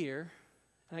of the year,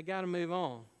 and I got to move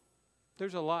on,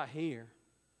 there's a lot here.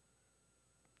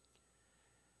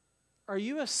 Are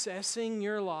you assessing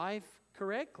your life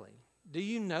correctly? Do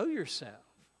you know yourself?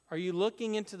 Are you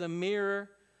looking into the mirror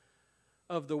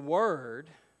of the Word?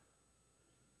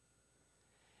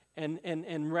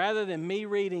 And rather than me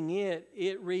reading it,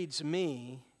 it reads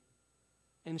me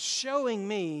and showing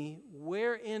me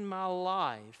where in my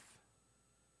life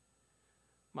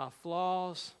my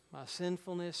flaws, my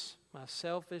sinfulness, my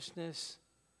selfishness.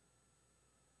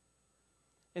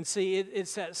 And see,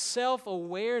 it's that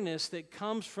self-awareness that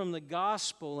comes from the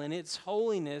gospel and its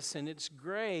holiness and its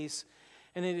grace,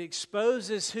 and it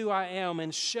exposes who I am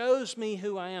and shows me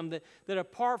who I am, that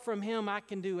apart from Him I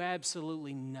can do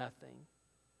absolutely nothing.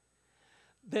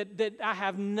 That I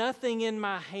have nothing in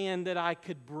my hand that I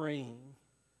could bring.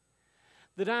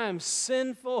 That I am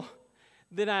sinful,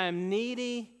 that I am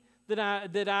needy,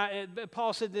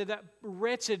 Paul said, that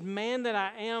wretched man that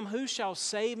I am, who shall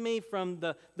save me from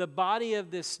the body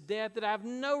of this death? That I have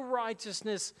no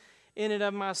righteousness in it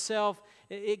of myself.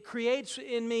 It creates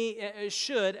in me,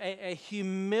 a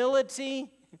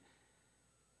humility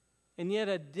and yet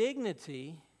a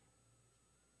dignity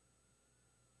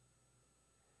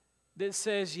that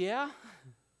says, yeah,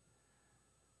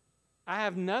 I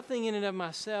have nothing in it of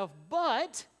myself,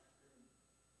 but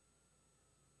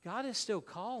God is still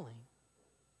calling.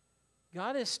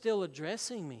 God is still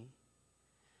addressing me.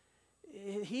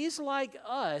 He's like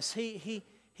us. He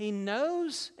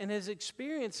knows and has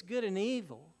experienced good and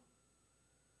evil.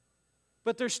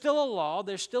 But there's still a law,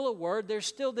 there's still a word, there's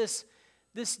still this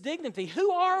dignity.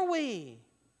 Who are we?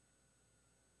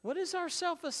 What is our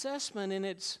self-assessment in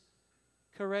its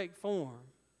correct form?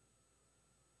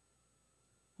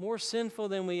 More sinful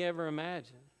than we ever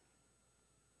imagined.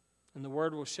 And the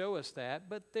Word will show us that,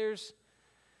 but there's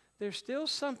still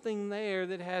something there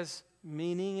that has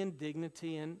meaning and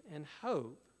dignity and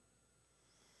hope.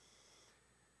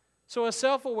 So a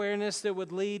self-awareness that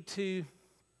would lead to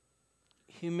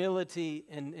humility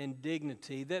and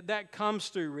dignity, that comes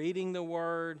through reading the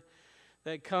Word,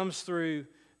 that comes through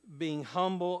being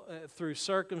humble through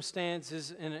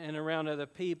circumstances and around other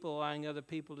people, allowing other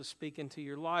people to speak into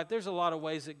your life. There's a lot of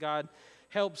ways that God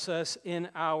helps us in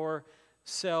our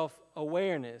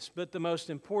self-awareness. But the most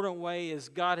important way is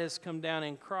God has come down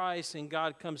in Christ and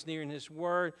God comes near in His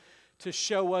Word to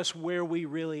show us where we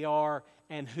really are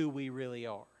and who we really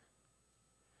are.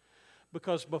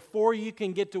 Because before you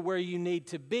can get to where you need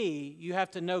to be, you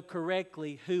have to know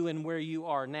correctly who and where you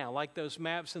are now. Like those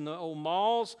maps in the old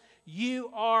malls, you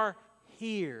are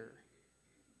here.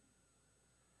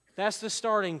 That's the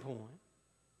starting point.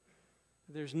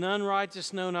 There's none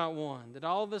righteous, no, not one. That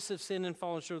all of us have sinned and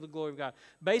fallen short of the glory of God.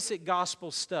 Basic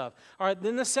gospel stuff. All right,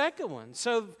 then the second one.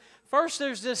 So first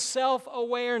there's this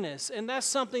self-awareness. And that's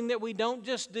something that we don't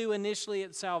just do initially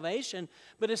at salvation,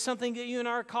 but it's something that you and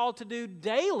I are called to do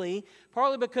daily,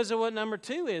 partly because of what number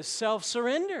 2 is,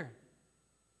 self-surrender.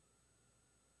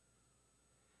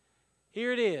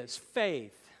 Here it is,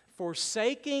 faith.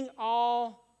 Forsaking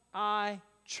all, I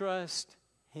trust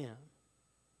Him.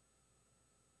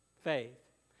 Faith.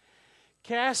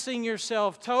 Casting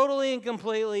yourself totally and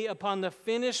completely upon the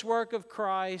finished work of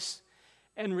Christ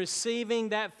and receiving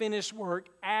that finished work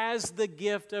as the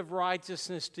gift of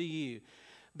righteousness to you.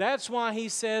 That's why he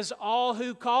says, all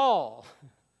who call.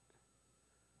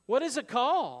 What is a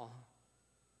call?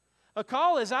 A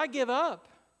call is, I give up.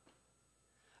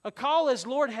 A call is,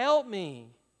 Lord, help me.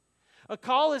 A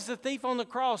call is the thief on the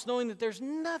cross, knowing that there's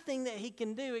nothing that he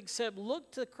can do except look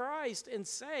to Christ and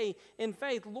say in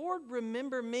faith, Lord,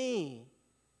 remember me.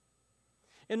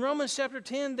 In Romans chapter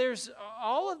 10, there's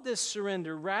all of this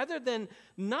surrender. Rather than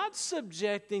not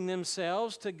subjecting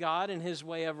themselves to God and His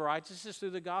way of righteousness through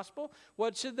the gospel,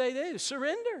 what should they do?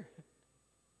 Surrender.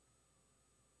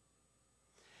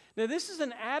 Now, this is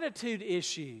an attitude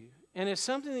issue, and it's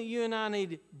something that you and I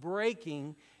need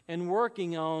breaking and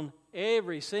working on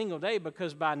every single day,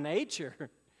 because by nature,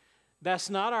 that's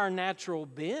not our natural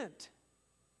bent.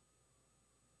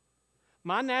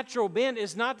 My natural bent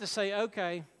is not to say,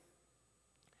 okay,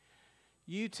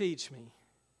 you teach me,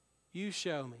 you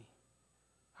show me,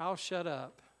 I'll shut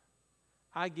up,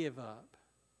 I give up,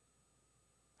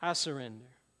 I surrender.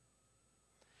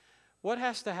 What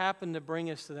has to happen to bring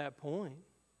us to that point?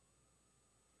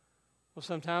 Well,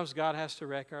 sometimes God has to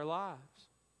wreck our lives.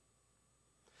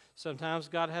 Sometimes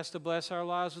God has to bless our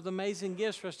lives with amazing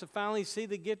gifts for us to finally see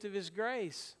the gift of His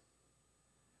grace.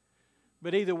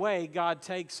 But either way, God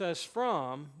takes us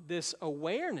from this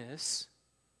awareness,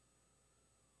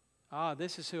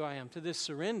 this is who I am, to this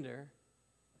surrender.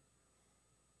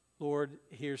 Lord,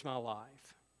 here's my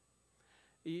life.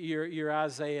 Your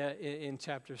Isaiah in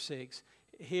chapter 6.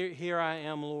 Here I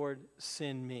am, Lord,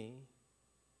 send me.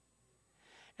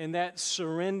 And that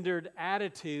surrendered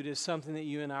attitude is something that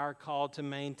you and I are called to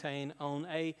maintain on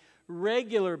a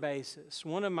regular basis.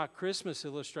 One of my Christmas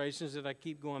illustrations that I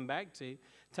keep going back to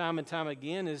time and time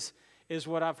again is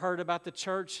what I've heard about the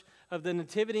Church of the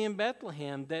Nativity in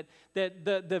Bethlehem. That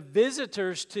the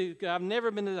visitors to, I've never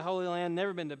been to the Holy Land,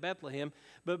 never been to Bethlehem,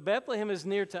 but Bethlehem is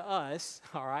near to us,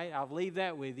 all right? I'll leave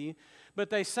that with you. But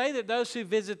they say that those who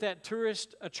visit that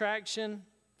tourist attraction,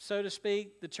 so to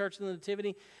speak, the Church of the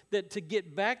Nativity, that to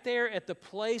get back there at the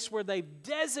place where they've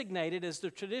designated as the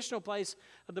traditional place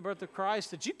of the birth of Christ,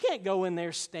 that you can't go in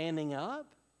there standing up.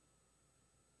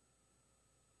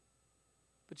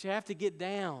 But you have to get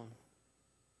down,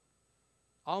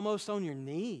 almost on your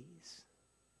knees,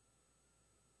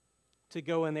 to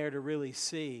go in there to really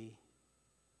see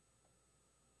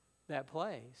that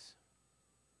place.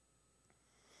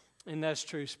 And that's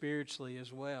true spiritually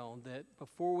as well, that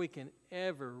before we can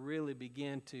ever really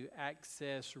begin to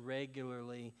access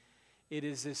regularly, it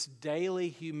is this daily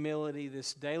humility,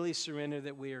 this daily surrender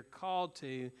that we are called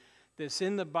to, that's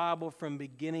in the Bible from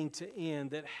beginning to end,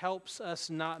 that helps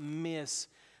us not miss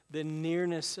the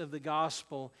nearness of the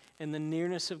gospel and the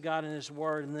nearness of God in His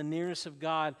Word and the nearness of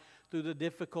God through the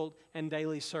difficult and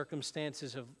daily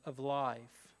circumstances of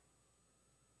life.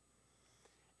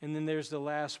 And then there's the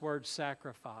last word,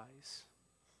 sacrifice.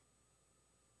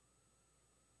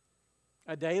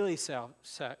 A daily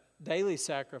sacrifice,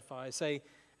 a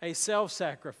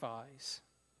self-sacrifice.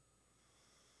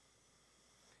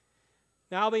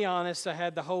 Now, I'll be honest, I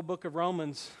had the whole book of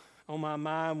Romans on my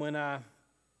mind when I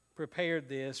prepared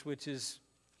this, which is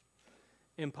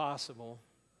impossible.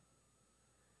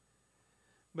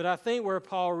 But I think where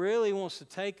Paul really wants to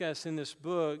take us in this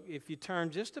book, if you turn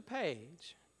just a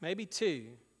page, maybe two,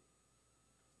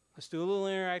 let's do a little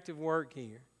interactive work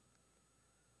here.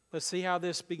 Let's see how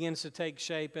this begins to take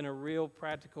shape in a real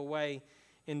practical way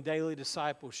in daily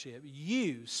discipleship.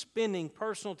 You spending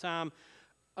personal time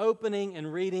opening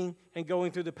and reading and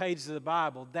going through the pages of the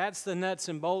Bible. That's the nuts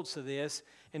and bolts of this.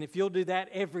 And if you'll do that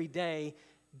every day,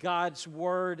 God's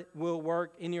Word will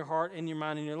work in your heart, in your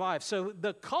mind, in your life. So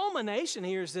the culmination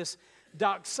here is this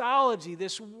doxology,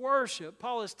 this worship.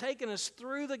 Paul has taken us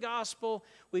through the gospel.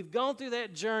 We've gone through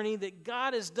that journey that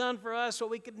God has done for us, what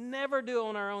we could never do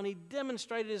on our own. He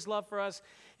demonstrated His love for us.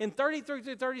 In 33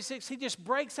 through 36, he just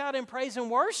breaks out in praise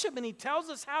and worship, and he tells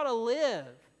us how to live.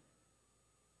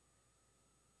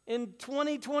 In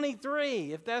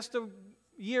 2023, if that's the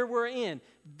year we're in,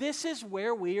 this is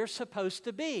where we are supposed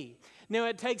to be. Now,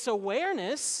 it takes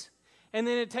awareness, And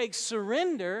then it takes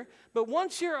surrender. But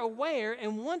once you're aware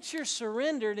and once you're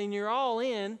surrendered and you're all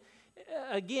in,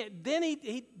 again, then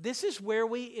this is where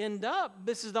we end up.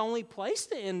 This is the only place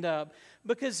to end up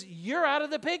because you're out of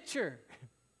the picture.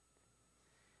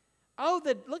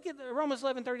 Look at Romans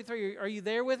 11:33. Are you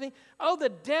there with me? Oh, the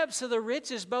depths of the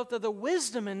riches, both of the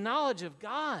wisdom and knowledge of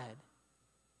God.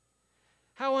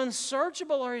 How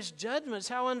unsearchable are His judgments,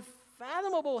 how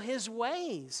unfathomable His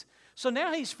ways. So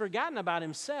now he's forgotten about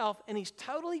himself and he's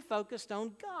totally focused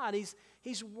on God.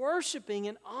 He's worshiping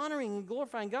and honoring and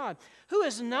glorifying God. Who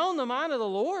has known the mind of the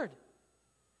Lord?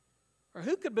 Or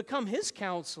who could become His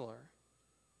counselor?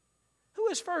 Who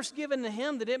was first given to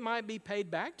Him that it might be paid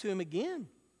back to Him again?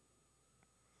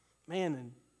 Man,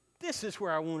 and this is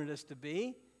where I wanted us to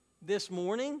be this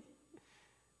morning,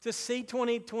 to see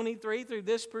 2023 through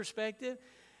this perspective.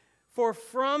 For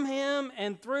from Him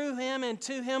and through Him and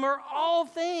to Him are all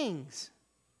things.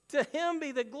 To Him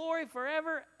be the glory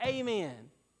forever. Amen.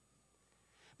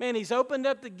 Man, he's opened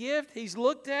up the gift, he's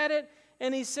looked at it,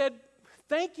 and he said,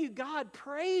 thank you, God,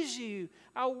 praise you,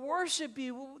 I worship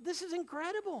you. This is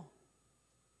incredible.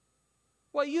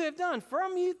 What you have done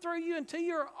from you, through you, and to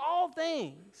you are all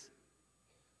things.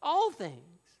 All things.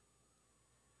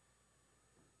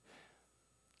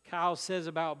 Kyle says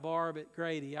about Barb at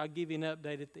Grady, I'll give you an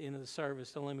update at the end of the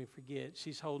service, don't let me forget.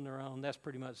 She's holding her own. That's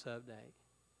pretty much the update.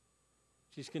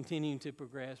 She's continuing to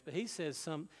progress. But he says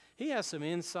he has some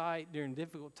insight during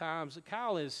difficult times.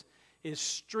 Kyle is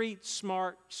street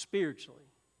smart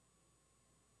spiritually.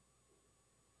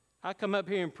 I come up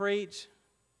here and preach.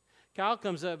 Kyle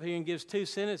comes up here and gives 2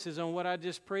 sentences on what I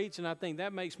just preached, and I think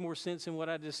that makes more sense than what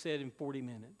I just said in 40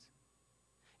 minutes.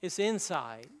 It's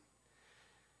insight.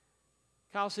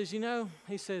 Kyle says,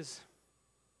 he says,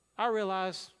 I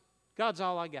realize God's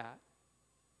all I got.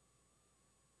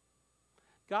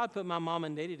 God put my mom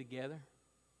and daddy together,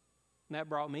 and that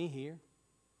brought me here.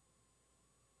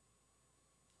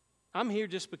 I'm here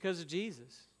just because of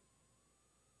Jesus.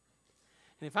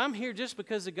 And if I'm here just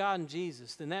because of God and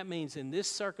Jesus, then that means in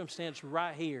this circumstance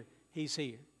right here, He's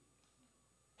here.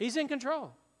 He's in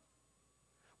control.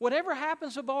 Whatever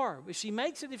happens with Barb, if she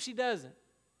makes it, if she doesn't,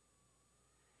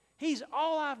 He's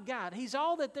all I've got. He's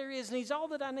all that there is, and He's all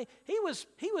that I need. He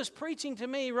was preaching to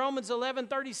me, Romans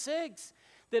 11:36,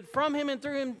 that from Him and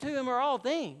through Him to Him are all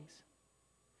things.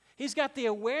 He's got the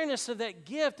awareness of that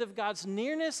gift of God's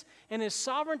nearness and His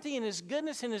sovereignty and His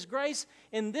goodness and His grace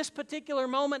in this particular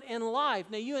moment in life.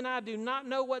 Now, you and I do not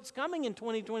know what's coming in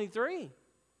 2023.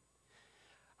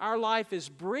 Our life is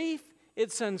brief,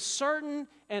 it's uncertain,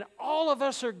 and all of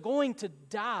us are going to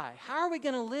die. How are we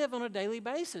going to live on a daily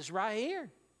basis right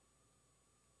here?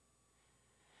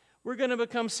 We're going to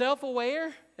become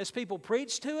self-aware as people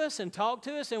preach to us and talk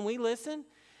to us and we listen.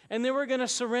 And then we're going to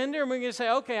surrender and we're going to say,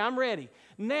 okay, I'm ready.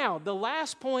 Now, the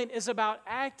last point is about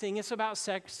acting. It's about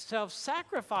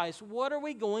self-sacrifice. What are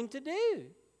we going to do?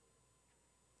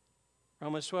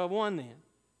 Romans 12:1 then.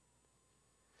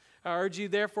 I urge you,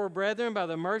 therefore, brethren, by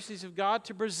the mercies of God,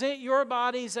 to present your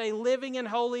bodies a living and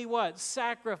holy what?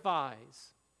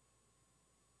 Sacrifice.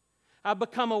 I've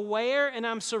become aware and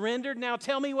I'm surrendered. Now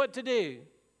tell me what to do.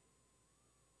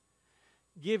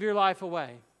 Give your life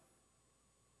away.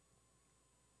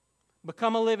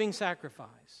 Become a living sacrifice.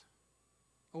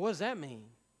 Well, what does that mean?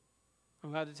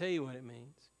 I'm about to tell you what it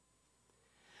means.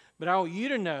 But I want you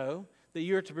to know that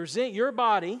you're to present your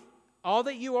body, all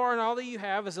that you are and all that you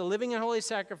have, as a living and holy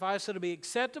sacrifice, so to be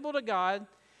acceptable to God.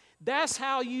 That's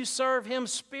how you serve Him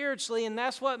spiritually, and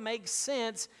that's what makes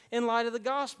sense in light of the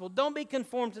gospel. Don't be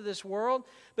conformed to this world,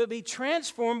 but be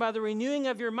transformed by the renewing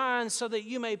of your mind so that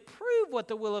you may prove what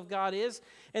the will of God is,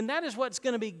 and that is what's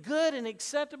going to be good and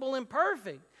acceptable and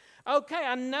perfect. Okay,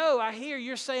 I hear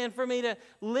you're saying for me to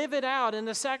live it out and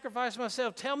to sacrifice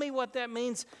myself. Tell me what that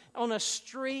means on a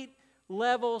street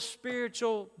level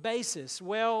spiritual basis.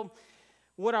 Well,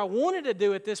 what I wanted to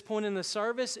do at this point in the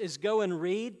service is go and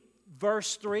read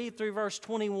verse 3 through verse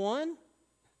 21.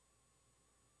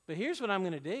 But here's what I'm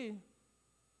going to do.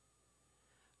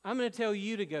 I'm going to tell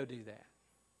you to go do that.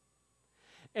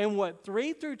 And what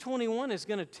 3 through 21 is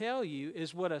going to tell you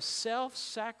is what a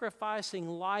self-sacrificing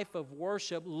life of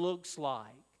worship looks like.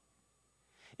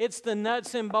 It's the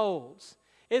nuts and bolts.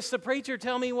 It's the preacher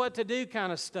tell me what to do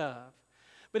kind of stuff.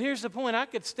 But here's the point. I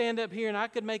could stand up here and I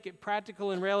could make it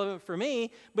practical and relevant for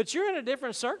me, but you're in a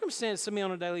different circumstance to me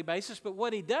on a daily basis. But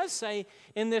what he does say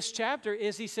in this chapter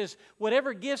is he says,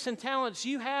 whatever gifts and talents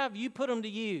you have, you put them to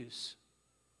use.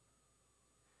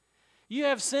 You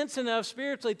have sense enough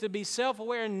spiritually to be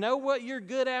self-aware and know what you're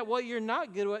good at, what you're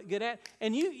not good at,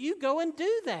 and you go and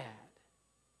do that.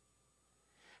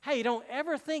 Hey, don't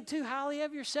ever think too highly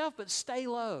of yourself, but stay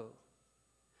low.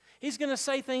 He's going to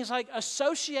say things like,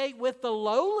 associate with the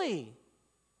lowly.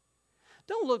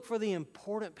 Don't look for the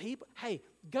important people. Hey,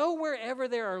 go wherever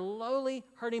there are lowly,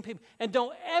 hurting people. And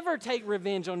don't ever take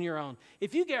revenge on your own.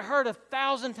 If you get hurt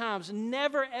 1,000 times,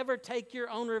 never ever take your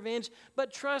own revenge,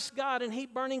 but trust God and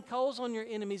heap burning coals on your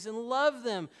enemies and love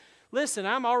them. Listen,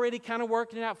 I'm already kind of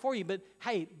working it out for you, but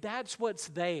hey, that's what's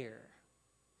there.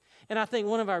 And I think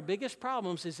one of our biggest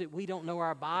problems is that we don't know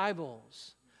our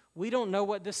Bibles. We don't know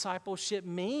what discipleship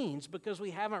means because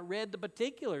we haven't read the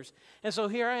particulars. And so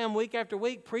here I am week after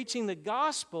week preaching the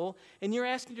gospel, and you're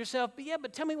asking yourself,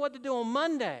 but tell me what to do on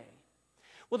Monday.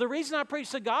 Well, the reason I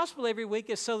preach the gospel every week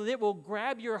is so that it will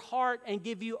grab your heart and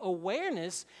give you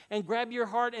awareness, and grab your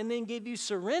heart and then give you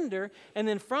surrender. And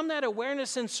then from that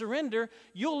awareness and surrender,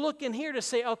 you'll look in here to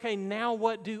say, okay, now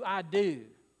what do I do?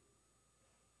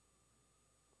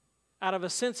 Out of a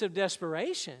sense of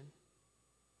desperation,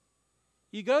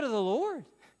 you go to the Lord,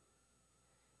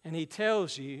 and He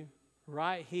tells you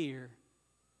right here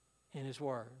in His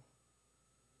Word.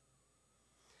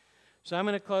 So I'm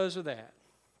going to close with that.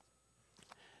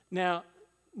 Now,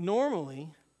 normally,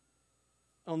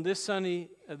 on this Sunday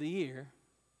of the year,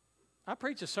 I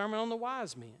preach a sermon on the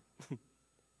wise men.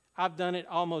 I've done it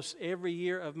almost every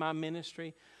year of my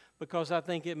ministry because I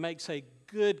think it makes a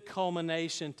good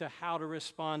culmination to how to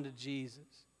respond to Jesus.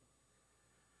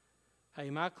 Hey,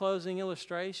 my closing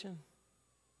illustration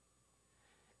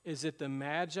is that the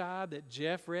Magi that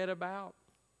Jeff read about,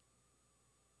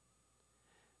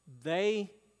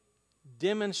 they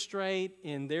demonstrate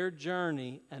in their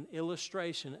journey an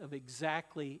illustration of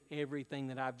exactly everything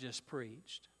that I've just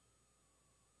preached.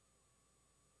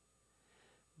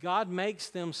 God makes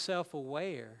them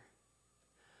self-aware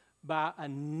by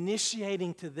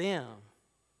initiating to them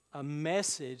a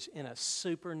message in a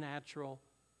supernatural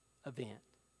event.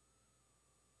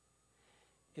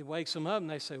 It wakes them up and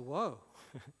they say, whoa,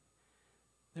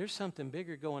 there's something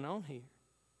bigger going on here.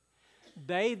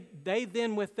 They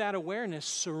then, with that awareness,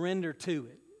 surrender to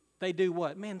it. They do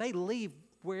what? Man, they leave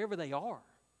wherever they are.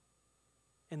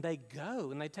 And they go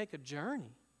and they take a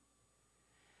journey.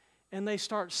 And they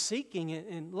start seeking it,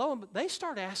 and lo and behold, they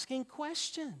start asking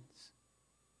questions.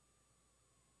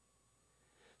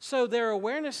 So their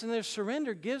awareness and their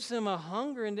surrender gives them a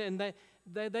hunger, and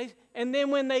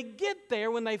then when they get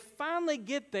there, when they finally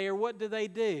get there, what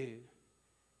do?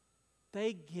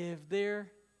 They give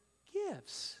their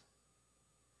gifts.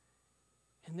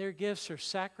 And their gifts are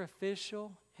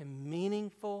sacrificial and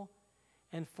meaningful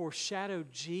and foreshadow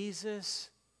Jesus.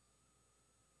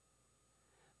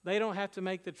 They don't have to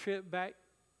make the trip back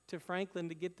to Franklin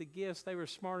to get the gifts. They were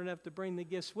smart enough to bring the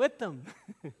gifts with them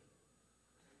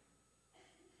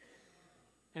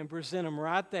and present them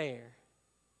right there.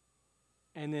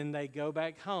 And then they go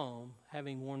back home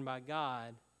having worn by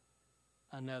God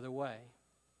another way.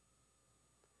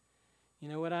 You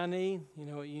know what I need? You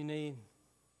know what you need?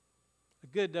 A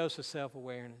good dose of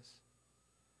self-awareness.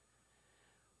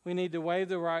 We need to wave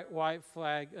the right white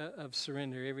flag of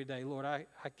surrender every day. Lord, I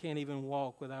can't even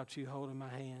walk without you holding my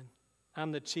hand.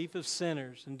 I'm the chief of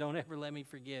sinners, and don't ever let me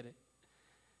forget it.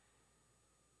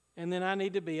 And then I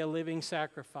need to be a living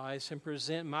sacrifice and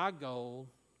present my gold,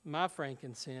 my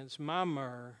frankincense, my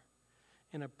myrrh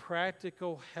in a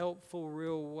practical, helpful,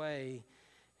 real way,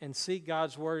 and seek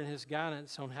God's word and His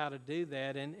guidance on how to do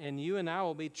that. And you and I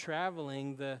will be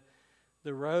traveling the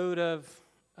road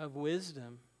of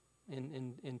wisdom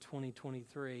in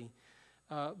 2023.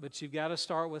 But you've got to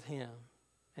start with Him.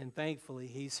 And thankfully,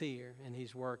 He's here and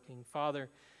He's working. Father,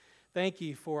 thank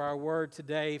you for our word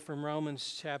today from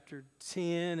Romans chapter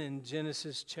 10 and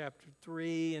Genesis chapter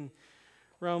 3 and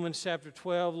Romans chapter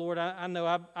 12. Lord, I know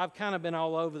I've kind of been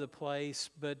all over the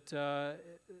place, but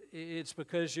it's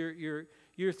because you're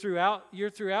throughout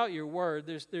your word.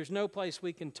 There's no place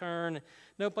we can turn,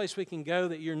 no place we can go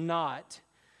that you're not.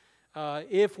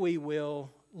 If we will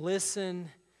listen,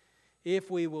 if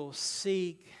we will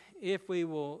seek, if we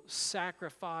will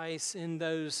sacrifice in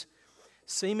those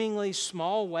seemingly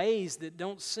small ways that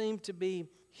don't seem to be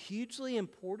hugely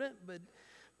important, but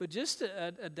just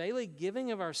a daily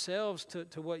giving of ourselves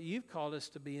to what you've called us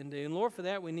to be and do. And Lord, for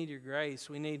that we need your grace.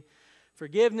 We need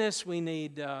forgiveness. We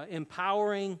need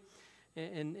empowering.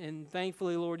 And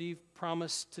thankfully, Lord, you've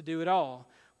promised to do it all.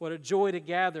 What a joy to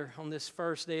gather on this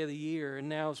first day of the year. And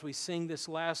now as we sing this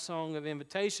last song of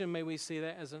invitation, may we see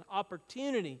that as an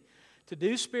opportunity to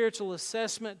do spiritual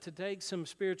assessment, to take some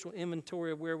spiritual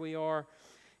inventory of where we are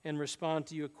and respond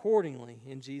to you accordingly.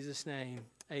 In Jesus' name,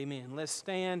 amen. Let's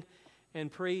stand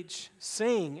and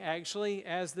sing actually,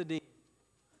 as the deacon.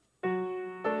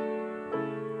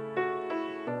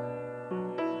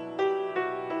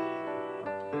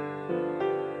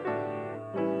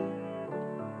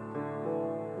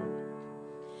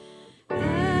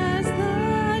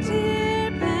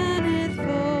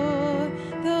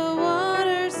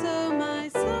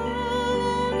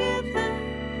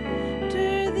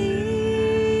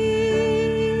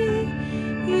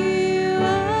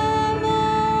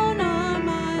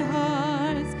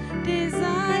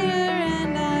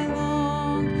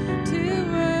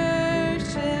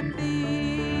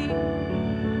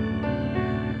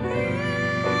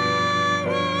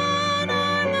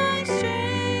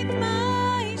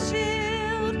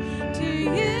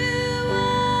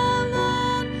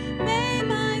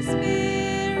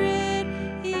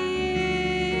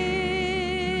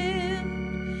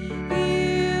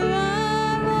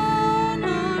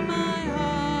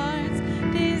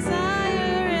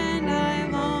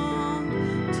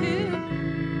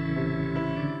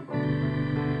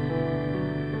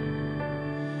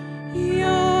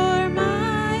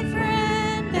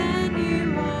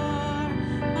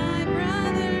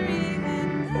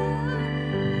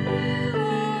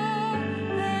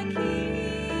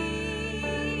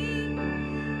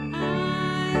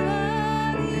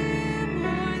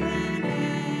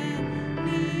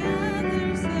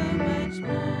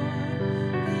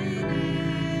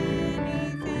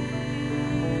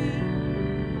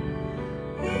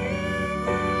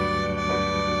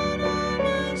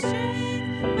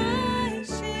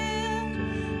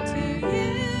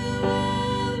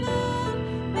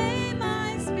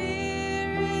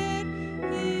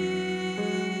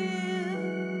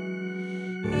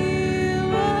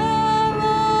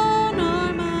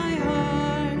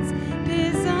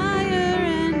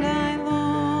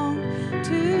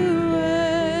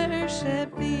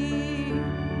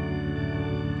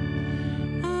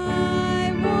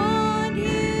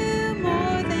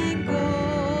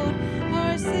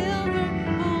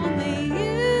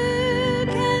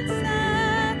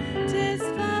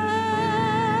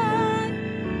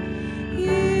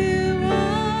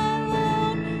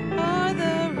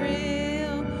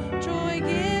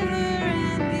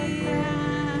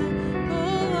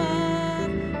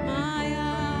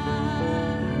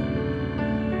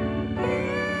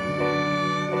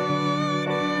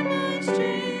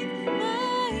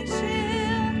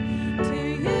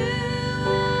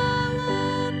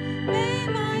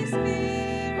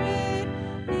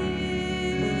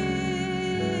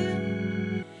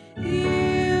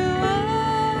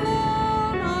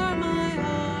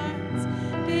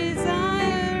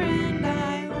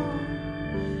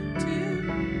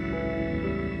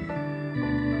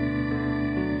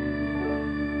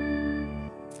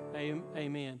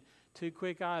 Amen. 2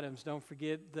 quick items. Don't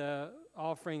forget the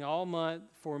offering all month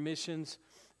for missions.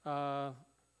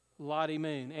 Lottie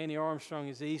Moon. Annie Armstrong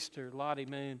is Easter. Lottie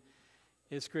Moon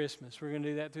is Christmas. We're going to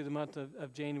do that through the month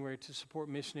of January to support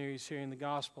missionaries sharing the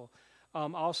gospel.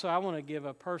 Also, I want to give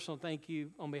a personal thank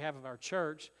you on behalf of our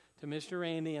church to Mr.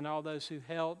 Randy and all those who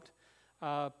helped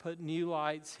put new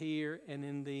lights here and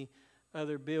in the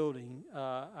other building.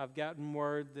 I've gotten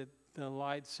word that the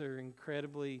lights are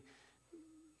incredibly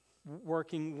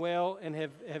working well and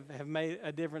have made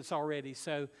a difference already.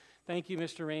 So thank you,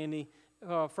 Mr. Randy,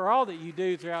 for all that you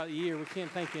do throughout the year. We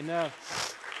can't thank you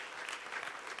enough.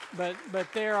 But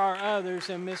there are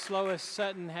others, and Miss Lois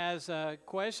Sutton has a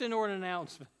question or an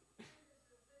announcement.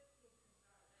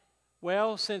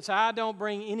 Well, since I don't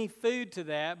bring any food to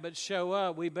that but show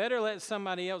up, we better let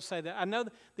somebody else say that. I know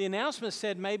the announcement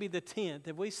said maybe the 10th.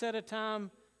 Have we set a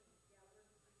time?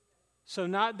 So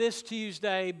not this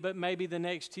Tuesday, but maybe the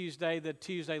next Tuesday. The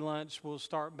Tuesday lunch will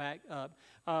start back up.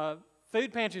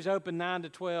 Food pantry's open 9 to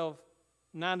 12,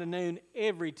 9 to noon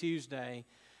every Tuesday.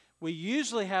 We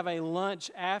usually have a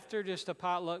lunch after, just a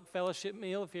potluck fellowship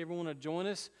meal if you ever want to join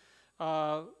us.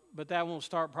 But that won't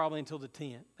start probably until the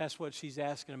 10th. That's what she's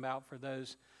asking about for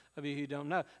those of you who don't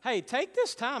know. Hey, take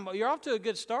this time. You're off to a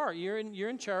good start. You're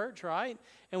in church, right?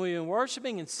 And we've been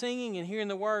worshiping and singing and hearing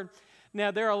the word.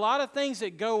 Now, there are a lot of things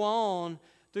that go on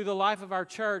through the life of our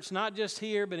church, not just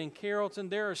here, but in Carrollton.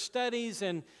 There are studies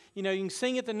and, you can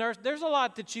sing at the nurse. There's a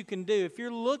lot that you can do. If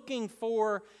you're looking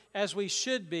for, as we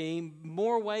should be,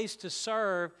 more ways to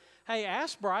serve, hey,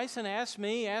 ask Bryson, ask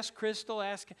me, ask Crystal,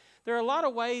 There are a lot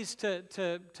of ways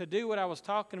to do what I was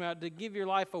talking about, to give your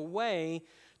life away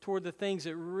toward the things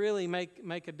that really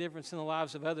make a difference in the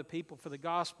lives of other people for the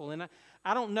gospel. And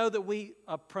I don't know that we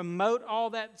promote all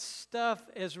that stuff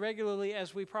as regularly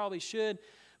as we probably should,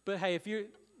 but hey, if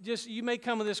you may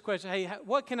come with this question, hey,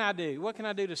 what can I do? What can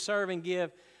I do to serve and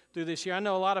give through this year? I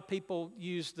know a lot of people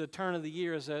use the turn of the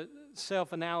year as a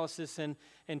self-analysis and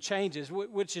changes,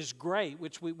 which is great,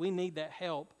 which we need that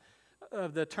help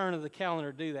of the turn of the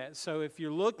calendar to do that. So if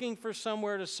you're looking for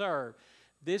somewhere to serve,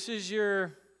 this is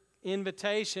your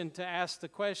invitation to ask the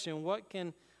question, what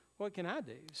can I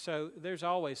do? So there's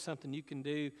always something you can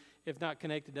do, if not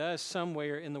connected to us,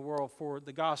 somewhere in the world for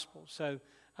the gospel. So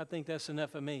I think that's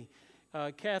enough of me.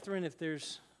 Catherine, if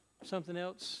there's something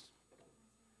else.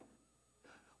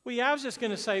 Well, yeah, I was just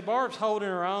going to say, Barb's holding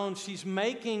her own. She's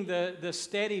making the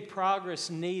steady progress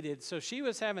needed. So she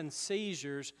was having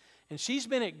seizures, and she's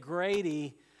been at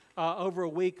Grady over a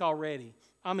week already.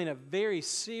 I mean, a very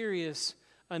serious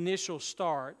initial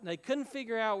start. They couldn't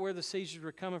figure out where the seizures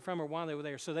were coming from or why they were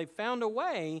there. So they found a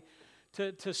way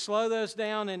to slow those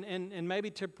down and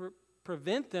maybe to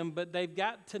prevent them, but they've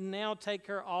got to now take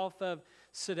her off of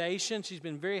sedation. She's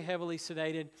been very heavily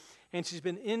sedated, and she's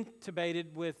been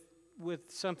intubated with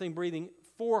something breathing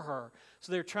for her.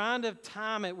 So they're trying to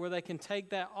time it where they can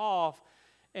take that off,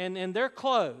 and they're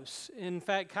close. In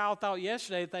fact, Kyle thought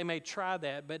yesterday that they may try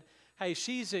that, but hey,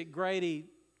 she's at Grady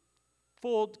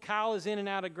full. Kyle is in and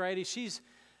out of Grady. She's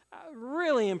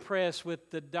really impressed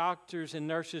with the doctors and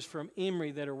nurses from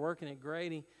Emory that are working at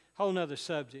Grady. Whole nother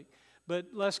subject. But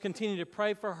let's continue to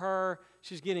pray for her.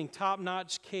 She's getting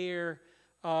top-notch care.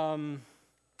 I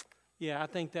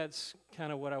think that's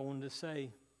kind of what I wanted to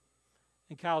say.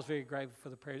 And Kyle's very grateful for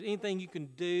the prayers. Anything you can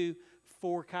do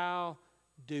for Kyle,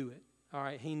 do it. All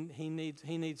right, he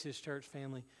needs his church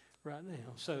family right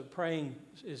now. So praying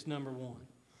is number one.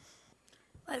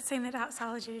 Let's sing the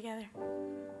doxology together.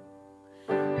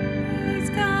 Praise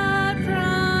God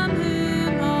from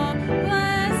whom all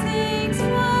blessings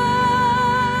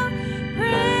flow.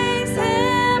 Praise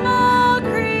Him, all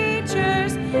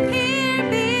creatures here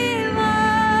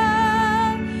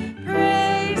below.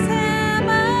 Praise Him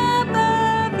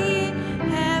above the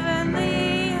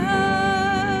heavenly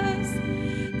hosts.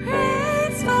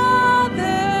 Praise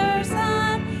Father,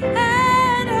 Son,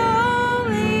 and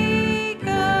Holy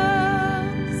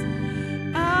Ghost.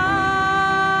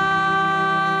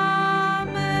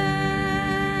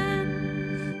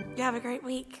 Amen. You have a great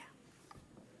week.